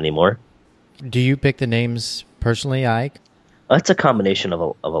not that anymore. Do you pick the names personally, Ike? It's a combination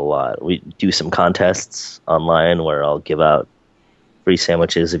of a lot. We do some contests online where I'll give out free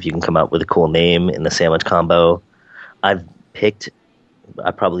sandwiches if you can come up with a cool name in the sandwich combo. I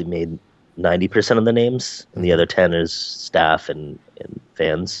probably made 90% of the names, and the other 10 is staff and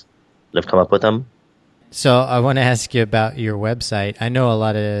fans that have come up with them. So I want to ask you about your website. I know a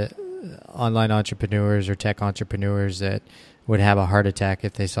lot of online entrepreneurs or tech entrepreneurs that would have a heart attack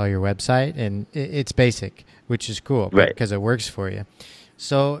if they saw your website, and it's basic, which is cool, right? Because it works for you.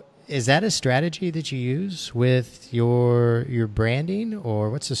 So is that a strategy that you use with your branding,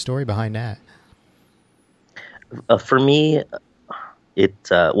 or what's the story behind that? For me,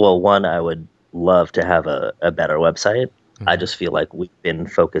 one, I would love to have a better website. Mm-hmm. I just feel like we've been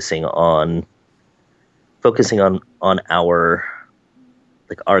focusing on our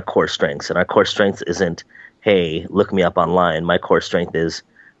core strengths, and our core strength isn't, hey, look me up online. My core strength is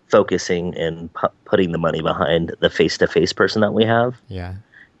focusing and putting the money behind the face-to-face person that we have. Yeah.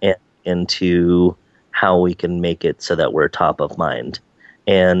 And into how we can make it so that we're top of mind.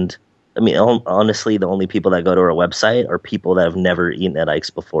 And I mean, honestly, the only people that go to our website are people that have never eaten at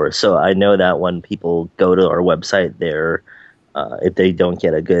Ike's before. So I know that when people go to our website, they're if they don't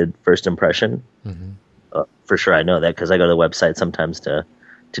get a good first impression. Mm-hmm. For sure, I know that because I go to the website sometimes to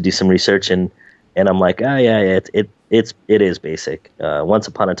do some research, and I'm like, oh yeah, it is basic. Once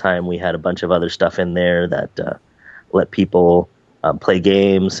upon a time, we had a bunch of other stuff in there that let people play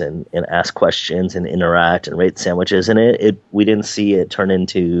games and ask questions and interact and rate sandwiches, and we didn't see it turn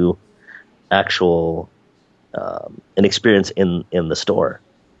into actual an experience in the store.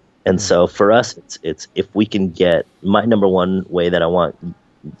 And so for us, it's if we can get, my number one way that I want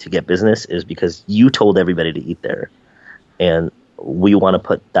to get business is because you told everybody to eat there, and we want to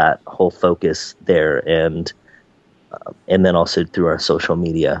put that whole focus there, and then also through our social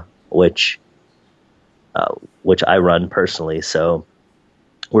media, which I run personally. So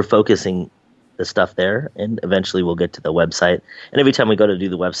we're focusing the stuff there, and eventually we'll get to the website. And every time we go to do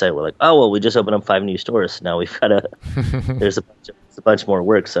the website, we're like, oh well, we just opened up 5 new stores. Now we've got to there's a bunch more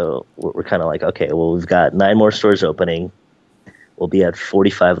work. So we're kind of like, okay, well, we've got 9 more stores opening. We'll be at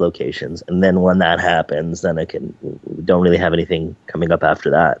 45 locations, and then when that happens, then we don't really have anything coming up after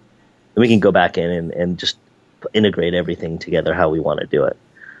that. And we can go back in and just integrate everything together how we want to do it.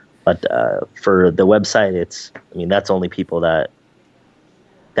 But for the website, that's only people that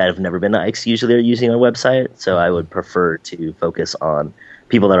have never been to Ike's usually are using our website. So I would prefer to focus on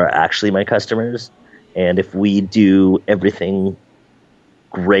people that are actually my customers. And if we do everything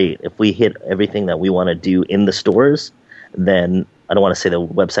great, if we hit everything that we want to do in the stores, then I don't want to say the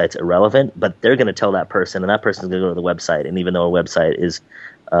website's irrelevant, but they're going to tell that person, and that person's going to go to the website. And even though our website is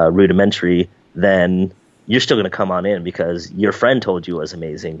rudimentary, then you're still going to come on in because your friend told you it was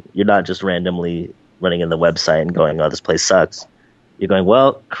amazing. You're not just randomly running in the website and going, oh, this place sucks. You're going,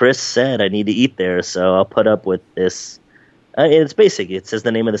 well, Chris said I need to eat there, so I'll put up with this. It's basic. It says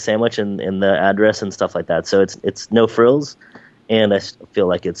the name of the sandwich and the address and stuff like that. So it's no frills, and I feel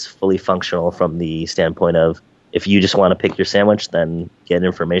like it's fully functional from the standpoint of, if you just want to pick your sandwich, then get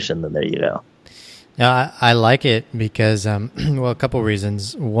information, then there you go. Yeah, I like it because, well, a couple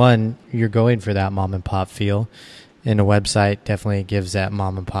reasons. One, you're going for that mom and pop feel, and the website definitely gives that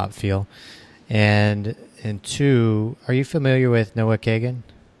mom and pop feel. And two, are you familiar with Noah Kagan?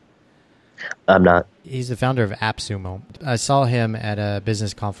 I'm not. He's the founder of AppSumo. I saw him at a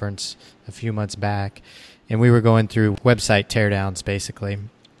business conference a few months back, and we were going through website teardowns, basically.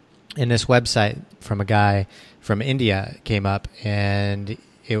 And this website from a guy from India came up, and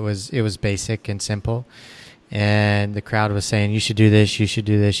it was basic and simple. And the crowd was saying, you should do this, you should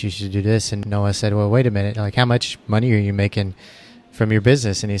do this, you should do this. And Noah said, well, wait a minute. Like, how much money are you making from your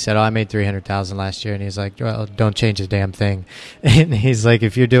business? And he said, oh, I made $300,000 last year. And he's like, well, don't change a damn thing. And he's like,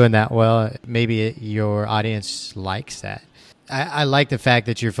 if you're doing that well, maybe your audience likes that. I like the fact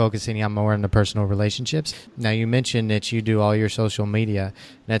that you're focusing on more on the personal relationships. Now, you mentioned that you do all your social media.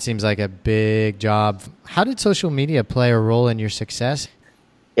 That seems like a big job. How did social media play a role in your success?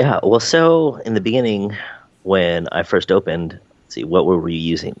 Yeah, well, so in the beginning, when I first opened, let's see, what were we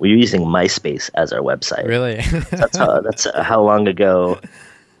using? We were using MySpace as our website. Really? that's how long ago,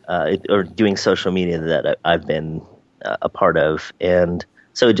 or doing social media that I've been a part of. And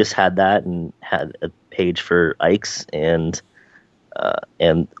so it just had that, and had a page for Ike's, and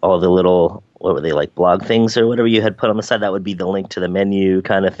all the little, what were they, like blog things or whatever you had put on the side, that would be the link to the menu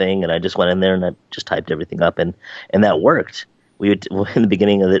kind of thing. And I just went in there and I just typed everything up, and that worked. We would, in the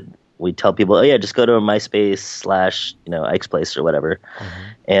beginning of it, we'd tell people, oh yeah, just go to MySpace / Ike's Place or whatever. Mm-hmm.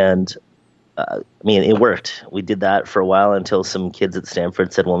 And it worked. We did that for a while until some kids at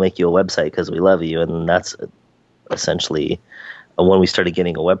Stanford said, we'll make you a website because we love you. And that's essentially when we started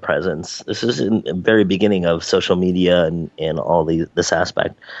getting a web presence. This is in the very beginning of social media and all this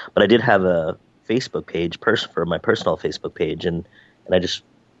aspect. But I did have a Facebook page for my personal Facebook page, and I just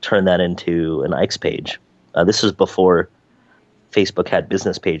turned that into an Ike's page. This was before Facebook had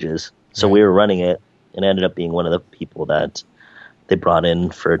business pages, so we were running it, and I ended up being one of the people that they brought in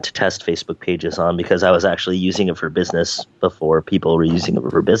to test Facebook pages on, because I was actually using it for business before people were using it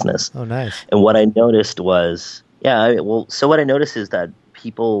for business. Oh, nice. And what I noticed was, so what I noticed is that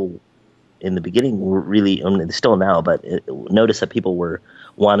people in the beginning were really, still now, but noticed that people were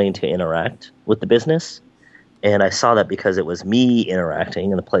wanting to interact with the business. And I saw that because it was me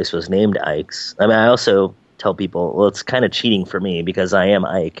interacting and the place was named Ike's. I also tell people, well, it's kind of cheating for me because I am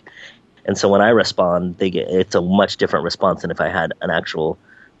Ike. And so when I respond, it's a much different response than if I had an actual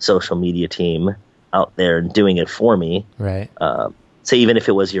social media team out there doing it for me. Right. So even if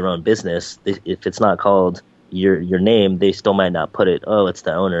it was your own business, if it's not called your name, they still might not put it, oh, it's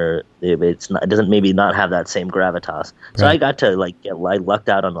the owner. It doesn't maybe not have that same gravitas. So I got to I lucked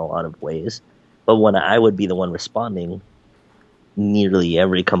out on a lot of ways. But when I would be the one responding, nearly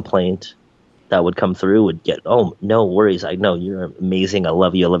every complaint that would come through would get, oh, no worries. I know you're amazing. I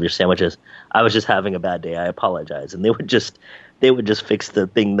love you. I love your sandwiches. I was just having a bad day. I apologize. And they would just fix the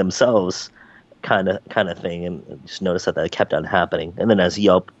thing themselves, kind of thing. And just notice that kept on happening. And then as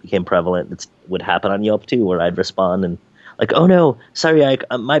Yelp became prevalent, it would happen on Yelp too, where I'd respond and like, oh no, sorry,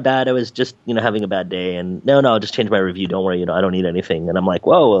 my bad. I was just, having a bad day. And no, I'll just change my review. Don't worry. I don't need anything. And I'm like,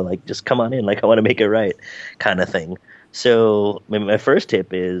 whoa, like just come on in. Like I want to make it right, kind of thing. So maybe my first tip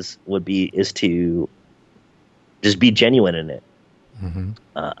is to just be genuine in it. Mm-hmm.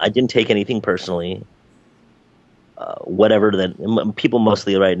 I didn't take anything personally. Whatever that people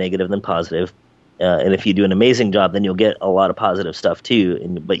mostly write negative than positive, and if you do an amazing job, then you'll get a lot of positive stuff too.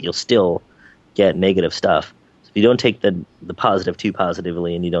 But you'll still get negative stuff. So if you don't take the positive too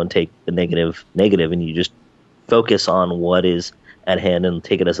positively, and you don't take the negative, and you just focus on what is at hand and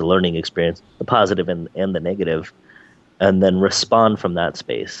take it as a learning experience, the positive and the negative. And then respond from that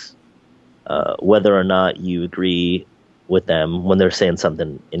space, whether or not you agree with them when they're saying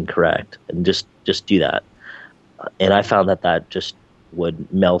something incorrect, and just do that. And I found that just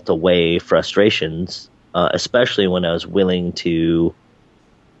would melt away frustrations, especially when I was willing to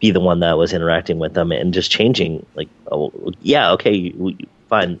be the one that was interacting with them and just changing, like, oh, yeah, okay,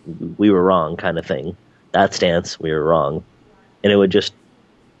 fine, we were wrong, kind of thing. That stance, we were wrong. And it would just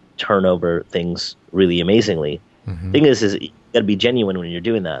turn over things really amazingly. Mm-hmm. Thing is you got to be genuine when you're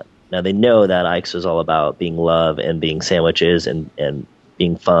doing that. Now they know that Ike's was all about being love and being sandwiches and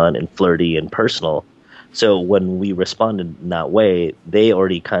being fun and flirty and personal. So when we responded in that way, they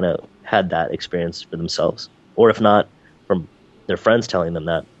already kind of had that experience for themselves, or if not, from their friends telling them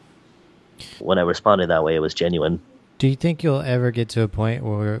that. When I responded that way, it was genuine. Do you think you'll ever get to a point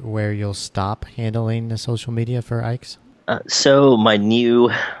where you'll stop handling the social media for Ike's? So the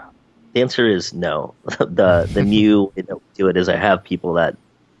answer is no. The new way that we do it is I have people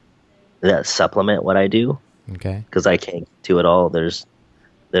that supplement what I do. Okay. Because I can't do it all. There's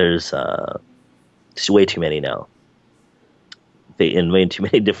just way too many now. And way too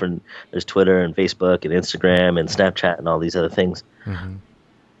many different. There's Twitter and Facebook and Instagram and Snapchat and all these other things. Mm-hmm.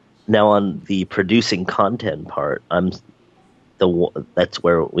 Now on the producing content part, that's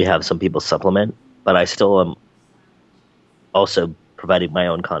where we have some people supplement, but I still am also providing my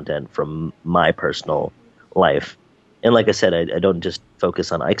own content from my personal life. And like I said, I don't just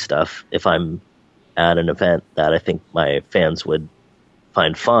focus on Ike stuff. If I'm at an event that I think my fans would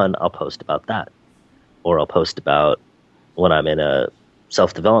find fun, I'll post about that. Or I'll post about when I'm in a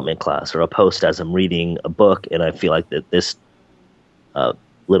self-development class, or I'll post as I'm reading a book and I feel like that this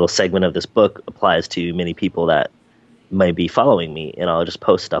little segment of this book applies to many people that might be following me, and I'll just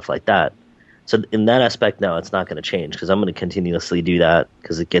post stuff like that. So in that aspect now, it's not going to change because I'm going to continuously do that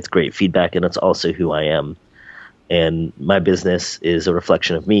because it gets great feedback and it's also who I am. And my business is a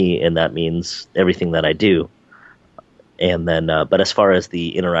reflection of me, and that means everything that I do. And then, but as far as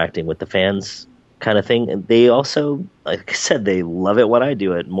the interacting with the fans kind of thing, and they also, like I said, they love it when I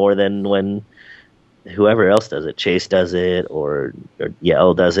do it more than when whoever else does it. Chase does it, or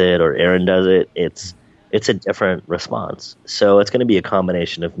Yael does it, or Aaron does it. It's a different response. So it's going to be a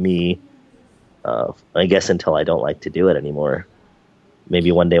combination of me. I guess until I don't like to do it anymore.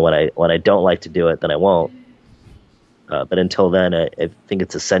 Maybe one day when I don't like to do it, then I won't. But until then, I think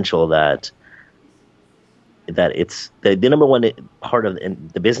it's essential that it's the number one part of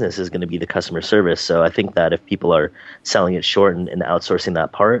the business is going to be the customer service. So I think that if people are selling it short and outsourcing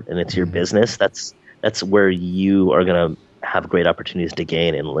that part, and it's your business, that's where you are going to have great opportunities to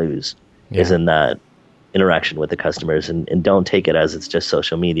gain and lose. Yeah. Is in that interaction with the customers, and don't take it as it's just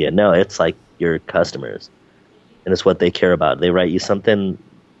social media. No, it's like your customers, and it's what they care about. They write you something,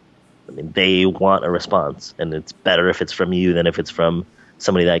 I mean, they want a response, and it's better if it's from you than if it's from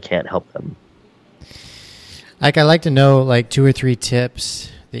somebody that can't help them. Like, I'd like to know like 2 or 3 tips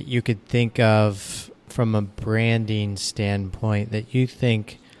that you could think of from a branding standpoint that you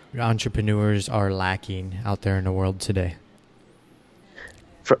think entrepreneurs are lacking out there in the world today.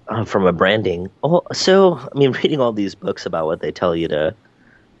 From a branding, so I mean, reading all these books about what they tell you to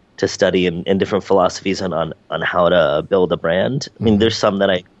study and different philosophies on how to build a brand. I mean, there's some that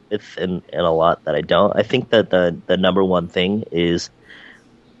I with and a lot that I don't. I think that the number one thing is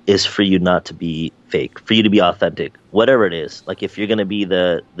for you not to be fake, for you to be authentic, whatever it is. Like if you're going to be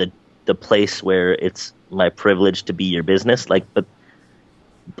the place where it's my privilege to be your business, but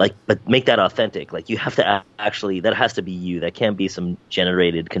make that authentic. Like you have to actually, that has to be you. That can't be some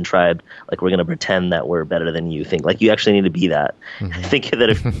generated, contrived, like we're going to pretend that we're better than you think. Like you actually need to be that. Mm-hmm. I think that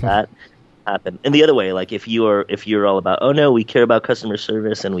if that happened, and the other way, like if you're all about, oh no, we care about customer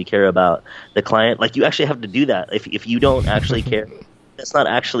service and we care about the client, like you actually have to do that. If you don't actually care, it's not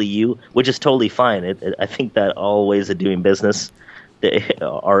actually you, which is totally fine. I think that all ways of doing business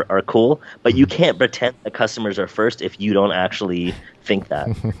are cool, but you can't pretend that customers are first if you don't actually think that.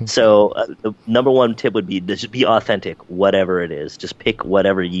 So the number one tip would be to just be authentic, whatever it is. Just pick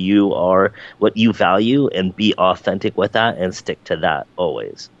whatever you are, what you value, and be authentic with that, and stick to that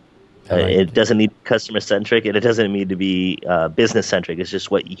always. It doesn't need customer centric, and it doesn't need to be business centric. It's just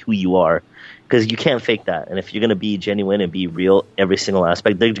who you are, because you can't fake that. And if you're gonna be genuine and be real every single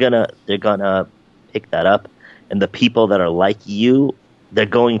aspect, they're gonna pick that up. And the people that are like you, they're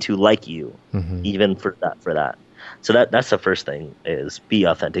going to like you, even for that. So that's the first thing, is be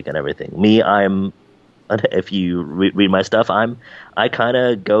authentic in everything. Me, if you read my stuff, I kind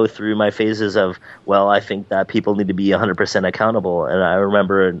of go through my phases of, well, I think that people need to be 100% accountable. And I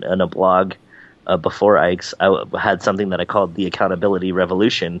remember in a blog before Ike's, I had something that I called the accountability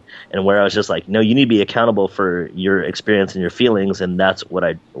revolution, and where I was just like, no, you need to be accountable for your experience and your feelings, and that's what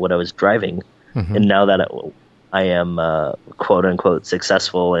I was driving. And now that I am quote unquote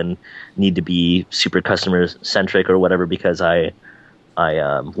successful and need to be super customer centric or whatever because I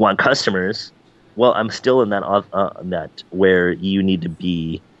want customers. Well, I'm still in that where you need to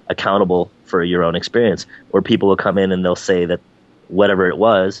be accountable for your own experience, where people will come in and they'll say that whatever it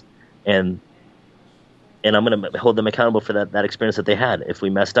was, and I'm going to hold them accountable for that experience that they had. If we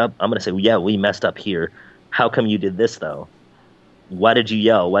messed up, I'm going to say, well, yeah, we messed up here. How come you did this though? Why did you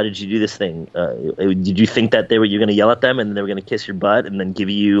yell? Why did you do this thing? Did you think that you're going to yell at them and they were going to kiss your butt and then give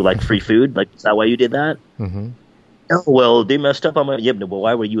you like free food? Like, is that why you did that? Oh, well, they messed up. I'm like, yeah, but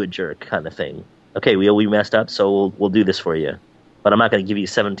why were you a jerk? Kind of thing. Okay, we messed up, so we'll do this for you. But I'm not going to give you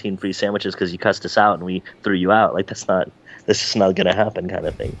 17 free sandwiches because you cussed us out and we threw you out. Like, that's just not going to happen, kind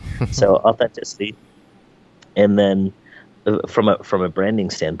of thing. So authenticity, and then from a branding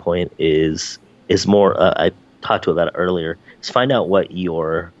standpoint is more. I talked about it earlier. Is find out what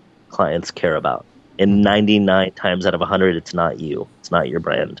your clients care about. And 99 times out of 100, it's not you. It's not your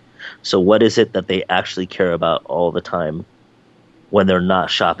brand. So what is it that they actually care about all the time when they're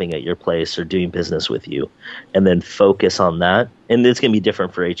not shopping at your place or doing business with you? And then focus on that. And it's going to be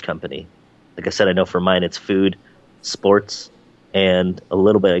different for each company. Like I said, I know for mine it's food, sports, and a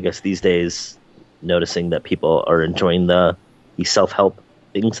little bit, I guess, these days, noticing that people are enjoying the self-help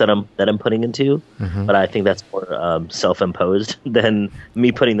things that I'm putting into. But I think that's more self-imposed than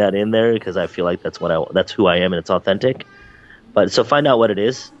me putting that in there, because I feel like that's who I am and it's authentic. But so find out what it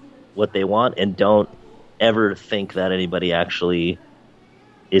is, what they want, and don't ever think that anybody actually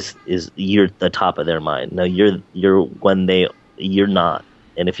is you're the top of their mind. No, you're not.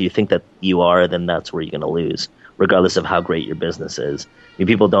 And if you think that you are, then that's where you're going to lose, regardless of how great your business is. I mean,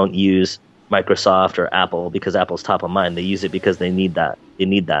 people don't use Microsoft or Apple because Apple's top of mind. They use it because they need that. They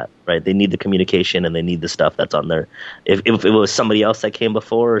need that, right? They need the communication and they need the stuff that's on there. If it was somebody else that came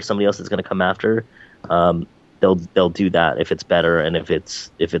before or somebody else that's going to come after, they'll do that if it's better and if it's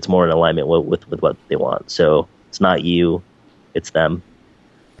more in alignment with what they want. So it's not you, it's them.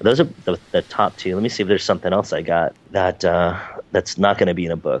 Those are the top two. Let me see if there's something else I got that's not going to be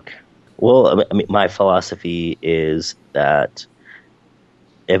in a book. Well, I mean, my philosophy is that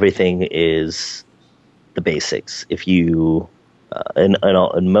everything is the basics. If you in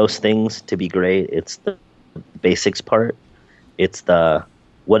most things to be great, it's the basics part. It's the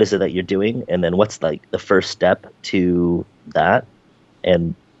what is it that you're doing, and then what's like the first step to that,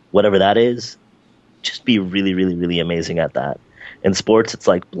 and whatever that is, just be really, really, really amazing at that. In sports, it's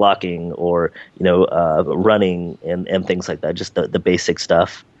like blocking or running and things like that. Just the basic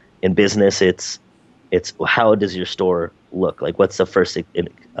stuff. In business, it's how does your store look? Like, what's the first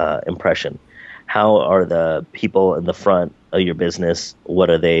impression? How are the people in the front of your business? What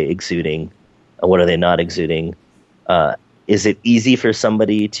are they exuding? What are they not exuding? Is it easy for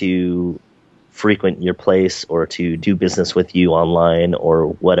somebody to frequent your place or to do business with you online or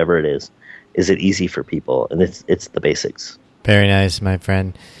whatever it is? Is it easy for people? And it's the basics. Very nice, my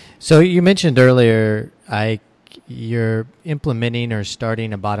friend. So you mentioned earlier, you're implementing or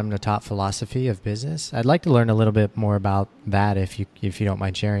starting a bottom to top philosophy of business. I'd like to learn a little bit more about that if you don't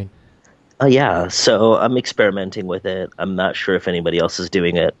mind sharing. Yeah, so I'm experimenting with it. I'm not sure if anybody else is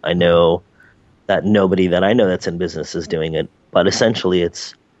doing it. I know that nobody that I know that's in business is doing it, but essentially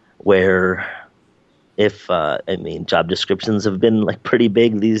it's where job descriptions have been like pretty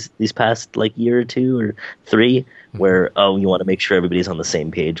big these past like year or two or three, where you want to make sure everybody's on the same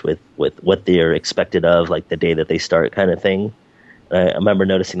page with what they're expected of, like the day that they start kind of thing. I remember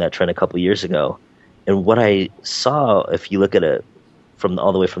noticing that trend a couple of years ago, and what I saw, if you look at it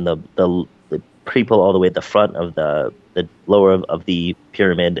all the way from the people all the way at the front of the lower of the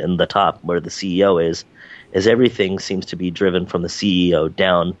pyramid and the top where the CEO is is everything seems to be driven from the CEO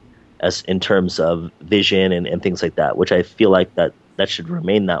down, as in terms of vision and things like that, which I feel like that should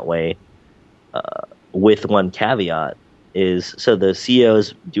remain that way, with one caveat is, so the CEO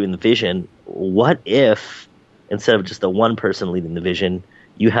is doing the vision. What if instead of just the one person leading the vision,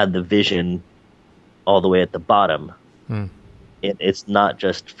 you had the vision all the way at the bottom? It's not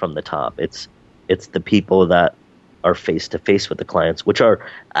just from the top. It's the people that are face to face with the clients, which are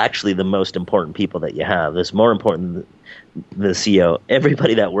actually the most important people that you have. It's more important than the CEO.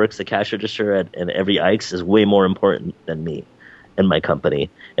 Everybody that works the cash register at every Ike's is way more important than me and my company.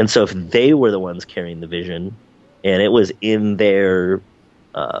 And so if they were the ones carrying the vision, and it was in their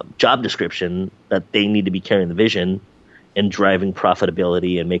job description that they need to be carrying the vision and driving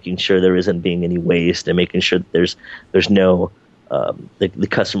profitability and making sure there isn't being any waste and making sure that there's no the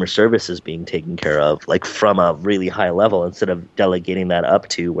customer service is being taken care of, like from a really high level, instead of delegating that up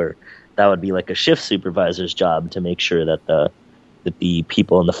to where that would be like a shift supervisor's job to make sure that the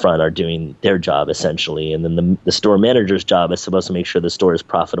people in the front are doing their job essentially, and then the store manager's job is supposed to make sure the store is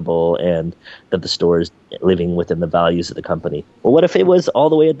profitable and that the store is living within the values of the company. Well, what if it was all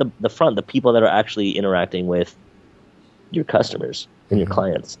the way at the front, the people that are actually interacting with your customers and your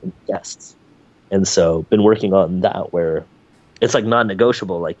clients and guests? And so been working on that, where it's like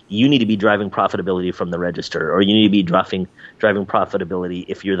non-negotiable. Like, you need to be driving profitability from the register, or you need to be driving profitability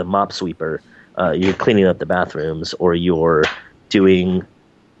if you're the mop sweeper, you're cleaning up the bathrooms, or you're doing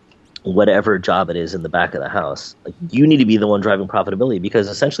whatever job it is in the back of the house. Like, you need to be the one driving profitability, because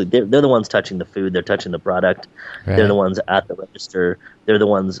essentially they're the ones touching the food, they're touching the product, right. They're the ones at the register, they're the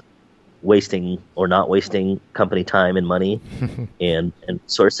ones wasting or not wasting company time and money and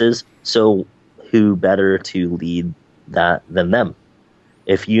sources. So who better to lead that than them?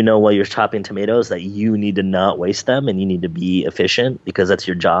 If you know while you're chopping tomatoes that you need to not waste them and you need to be efficient because that's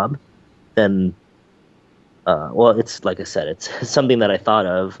your job, then well, it's like I said, it's something that I thought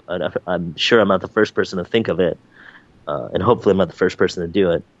of. I'm sure I'm not the first person to think of it, and hopefully I'm not the first person to do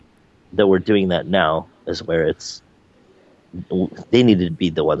it. That we're doing that now is where they needed to be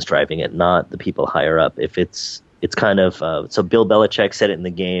the ones driving it, not the people higher up. If it's kind of so Bill Belichick said it in the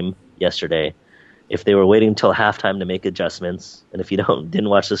game yesterday. If they were waiting until halftime to make adjustments, and if you didn't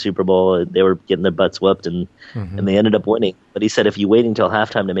watch the Super Bowl, they were getting their butts whooped and they ended up winning. But he said if you wait until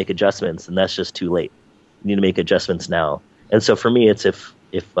halftime to make adjustments, then that's just too late. You need to make adjustments now. And so for me, it's if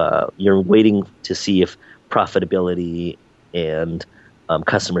you're waiting to see if profitability and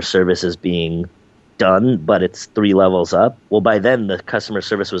customer service is being done, but it's 3 levels up. Well, by then the customer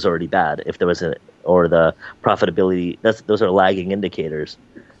service was already bad. If there was or the profitability, those are lagging indicators.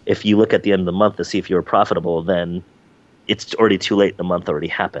 If you look at the end of the month to see if you were profitable, then it's already too late. The month already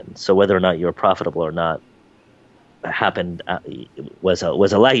happened. So whether or not you were profitable or not happened was a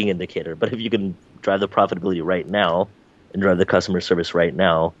lagging indicator. But if you can drive the profitability right now and drive the customer service right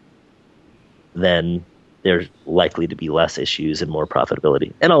now, then there's likely to be less issues and more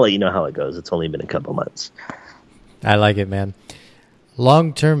profitability. And I'll let you know how it goes. It's only been a couple months. I like it, man.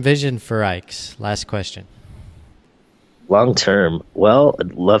 Long-term vision for Ike's. Last question. Long term, well,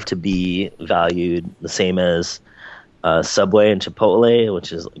 I'd love to be valued the same as Subway and Chipotle,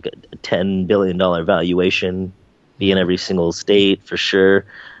 which is like a $10 billion valuation, be in every single state for sure,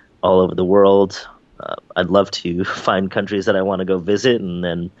 all over the world. I'd love to find countries that I want to go visit and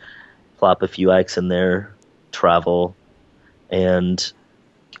then plop a few Ikes in there, travel, and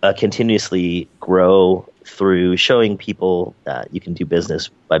continuously grow through showing people that you can do business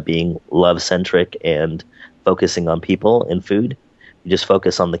by being love-centric and focusing on people and food. You just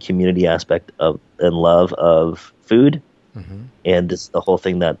focus on the community aspect of and love of food, and it's the whole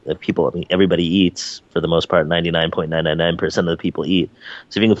thing that people, I mean, everybody eats for the most part. 99.999% of the people eat.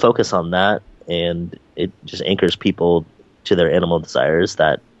 So if you can focus on that, and it just anchors people to their animal desires,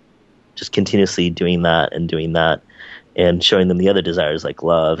 that just continuously doing that and showing them the other desires like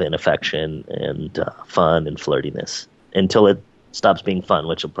love and affection and fun and flirtiness until it stops being fun,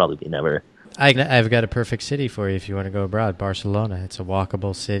 which will probably be never. I've got a perfect city for you if you want to go abroad. Barcelona. It's a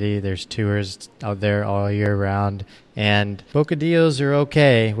walkable city. There's tours out there all year round. And bocadillos are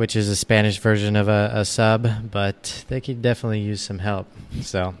okay, which is a Spanish version of a sub, but they could definitely use some help.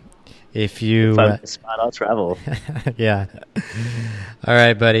 So if you... find a spot, I'll travel. Yeah. All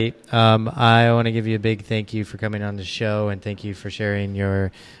right, buddy. I want to give you a big thank you for coming on the show, and thank you for sharing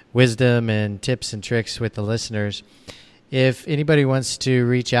your wisdom and tips and tricks with the listeners. If anybody wants to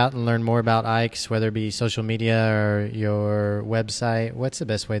reach out and learn more about Ike's, whether it be social media or your website, what's the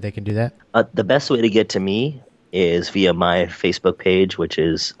best way they can do that? The best way to get to me is via my Facebook page, which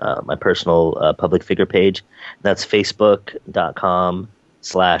is my personal public figure page. That's facebook.com/TIME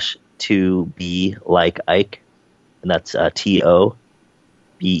to be like Ike, and that's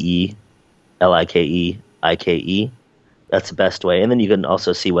TOBELIKEIKE. That's the best way. And then you can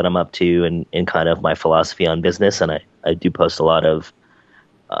also see what I'm up to and kind of my philosophy on business. And I do post a lot of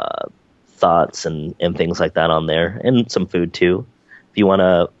thoughts and things like that on there, and some food too. If you want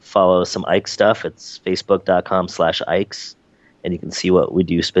to follow some Ike stuff, it's facebook.com/Ikes, and you can see what we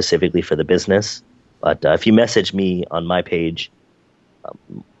do specifically for the business. But if you message me on my page,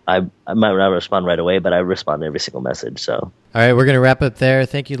 I might not respond right away, but I respond to every single message. So, all right, we're going to wrap up there.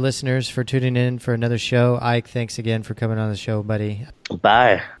 Thank you, listeners, for tuning in for another show. Ike, thanks again for coming on the show, buddy.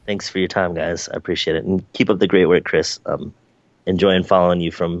 Bye. Thanks for your time, guys. I appreciate it. And keep up the great work, Chris. Enjoying following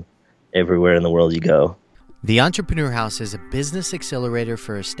you from everywhere in the world you go. The Entrepreneur House is a business accelerator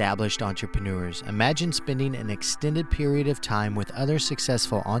for established entrepreneurs. Imagine spending an extended period of time with other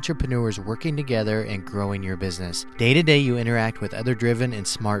successful entrepreneurs working together and growing your business. Day to day, you interact with other driven and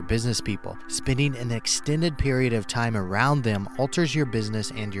smart business people. Spending an extended period of time around them alters your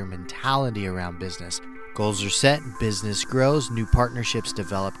business and your mentality around business. Goals are set, business grows, new partnerships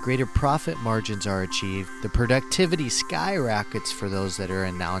develop, greater profit margins are achieved, the productivity skyrockets for those that are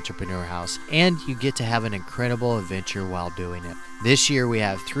in the Entrepreneur House, and you get to have an incredible adventure while doing it. This year we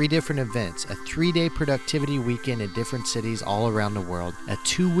have 3 different events: a 3-day productivity weekend in different cities all around the world, a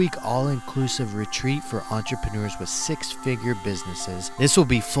 2-week all-inclusive retreat for entrepreneurs with 6-figure businesses. This will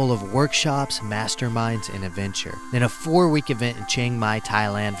be full of workshops, masterminds, and adventure. Then a 4-week event in Chiang Mai,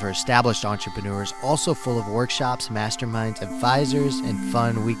 Thailand for established entrepreneurs, also full of workshops, masterminds, advisors, and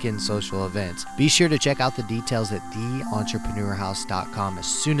fun weekend social events. Be sure to check out the details at theentrepreneurhouse.com as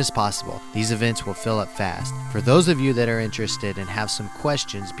soon as possible. These events will fill up fast. For those of you that are interested and have some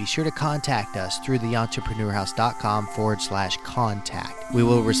questions, be sure to contact us through theentrepreneurhouse.com/contact. We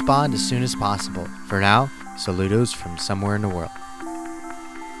will respond as soon as possible. For now, saludos from somewhere in the world.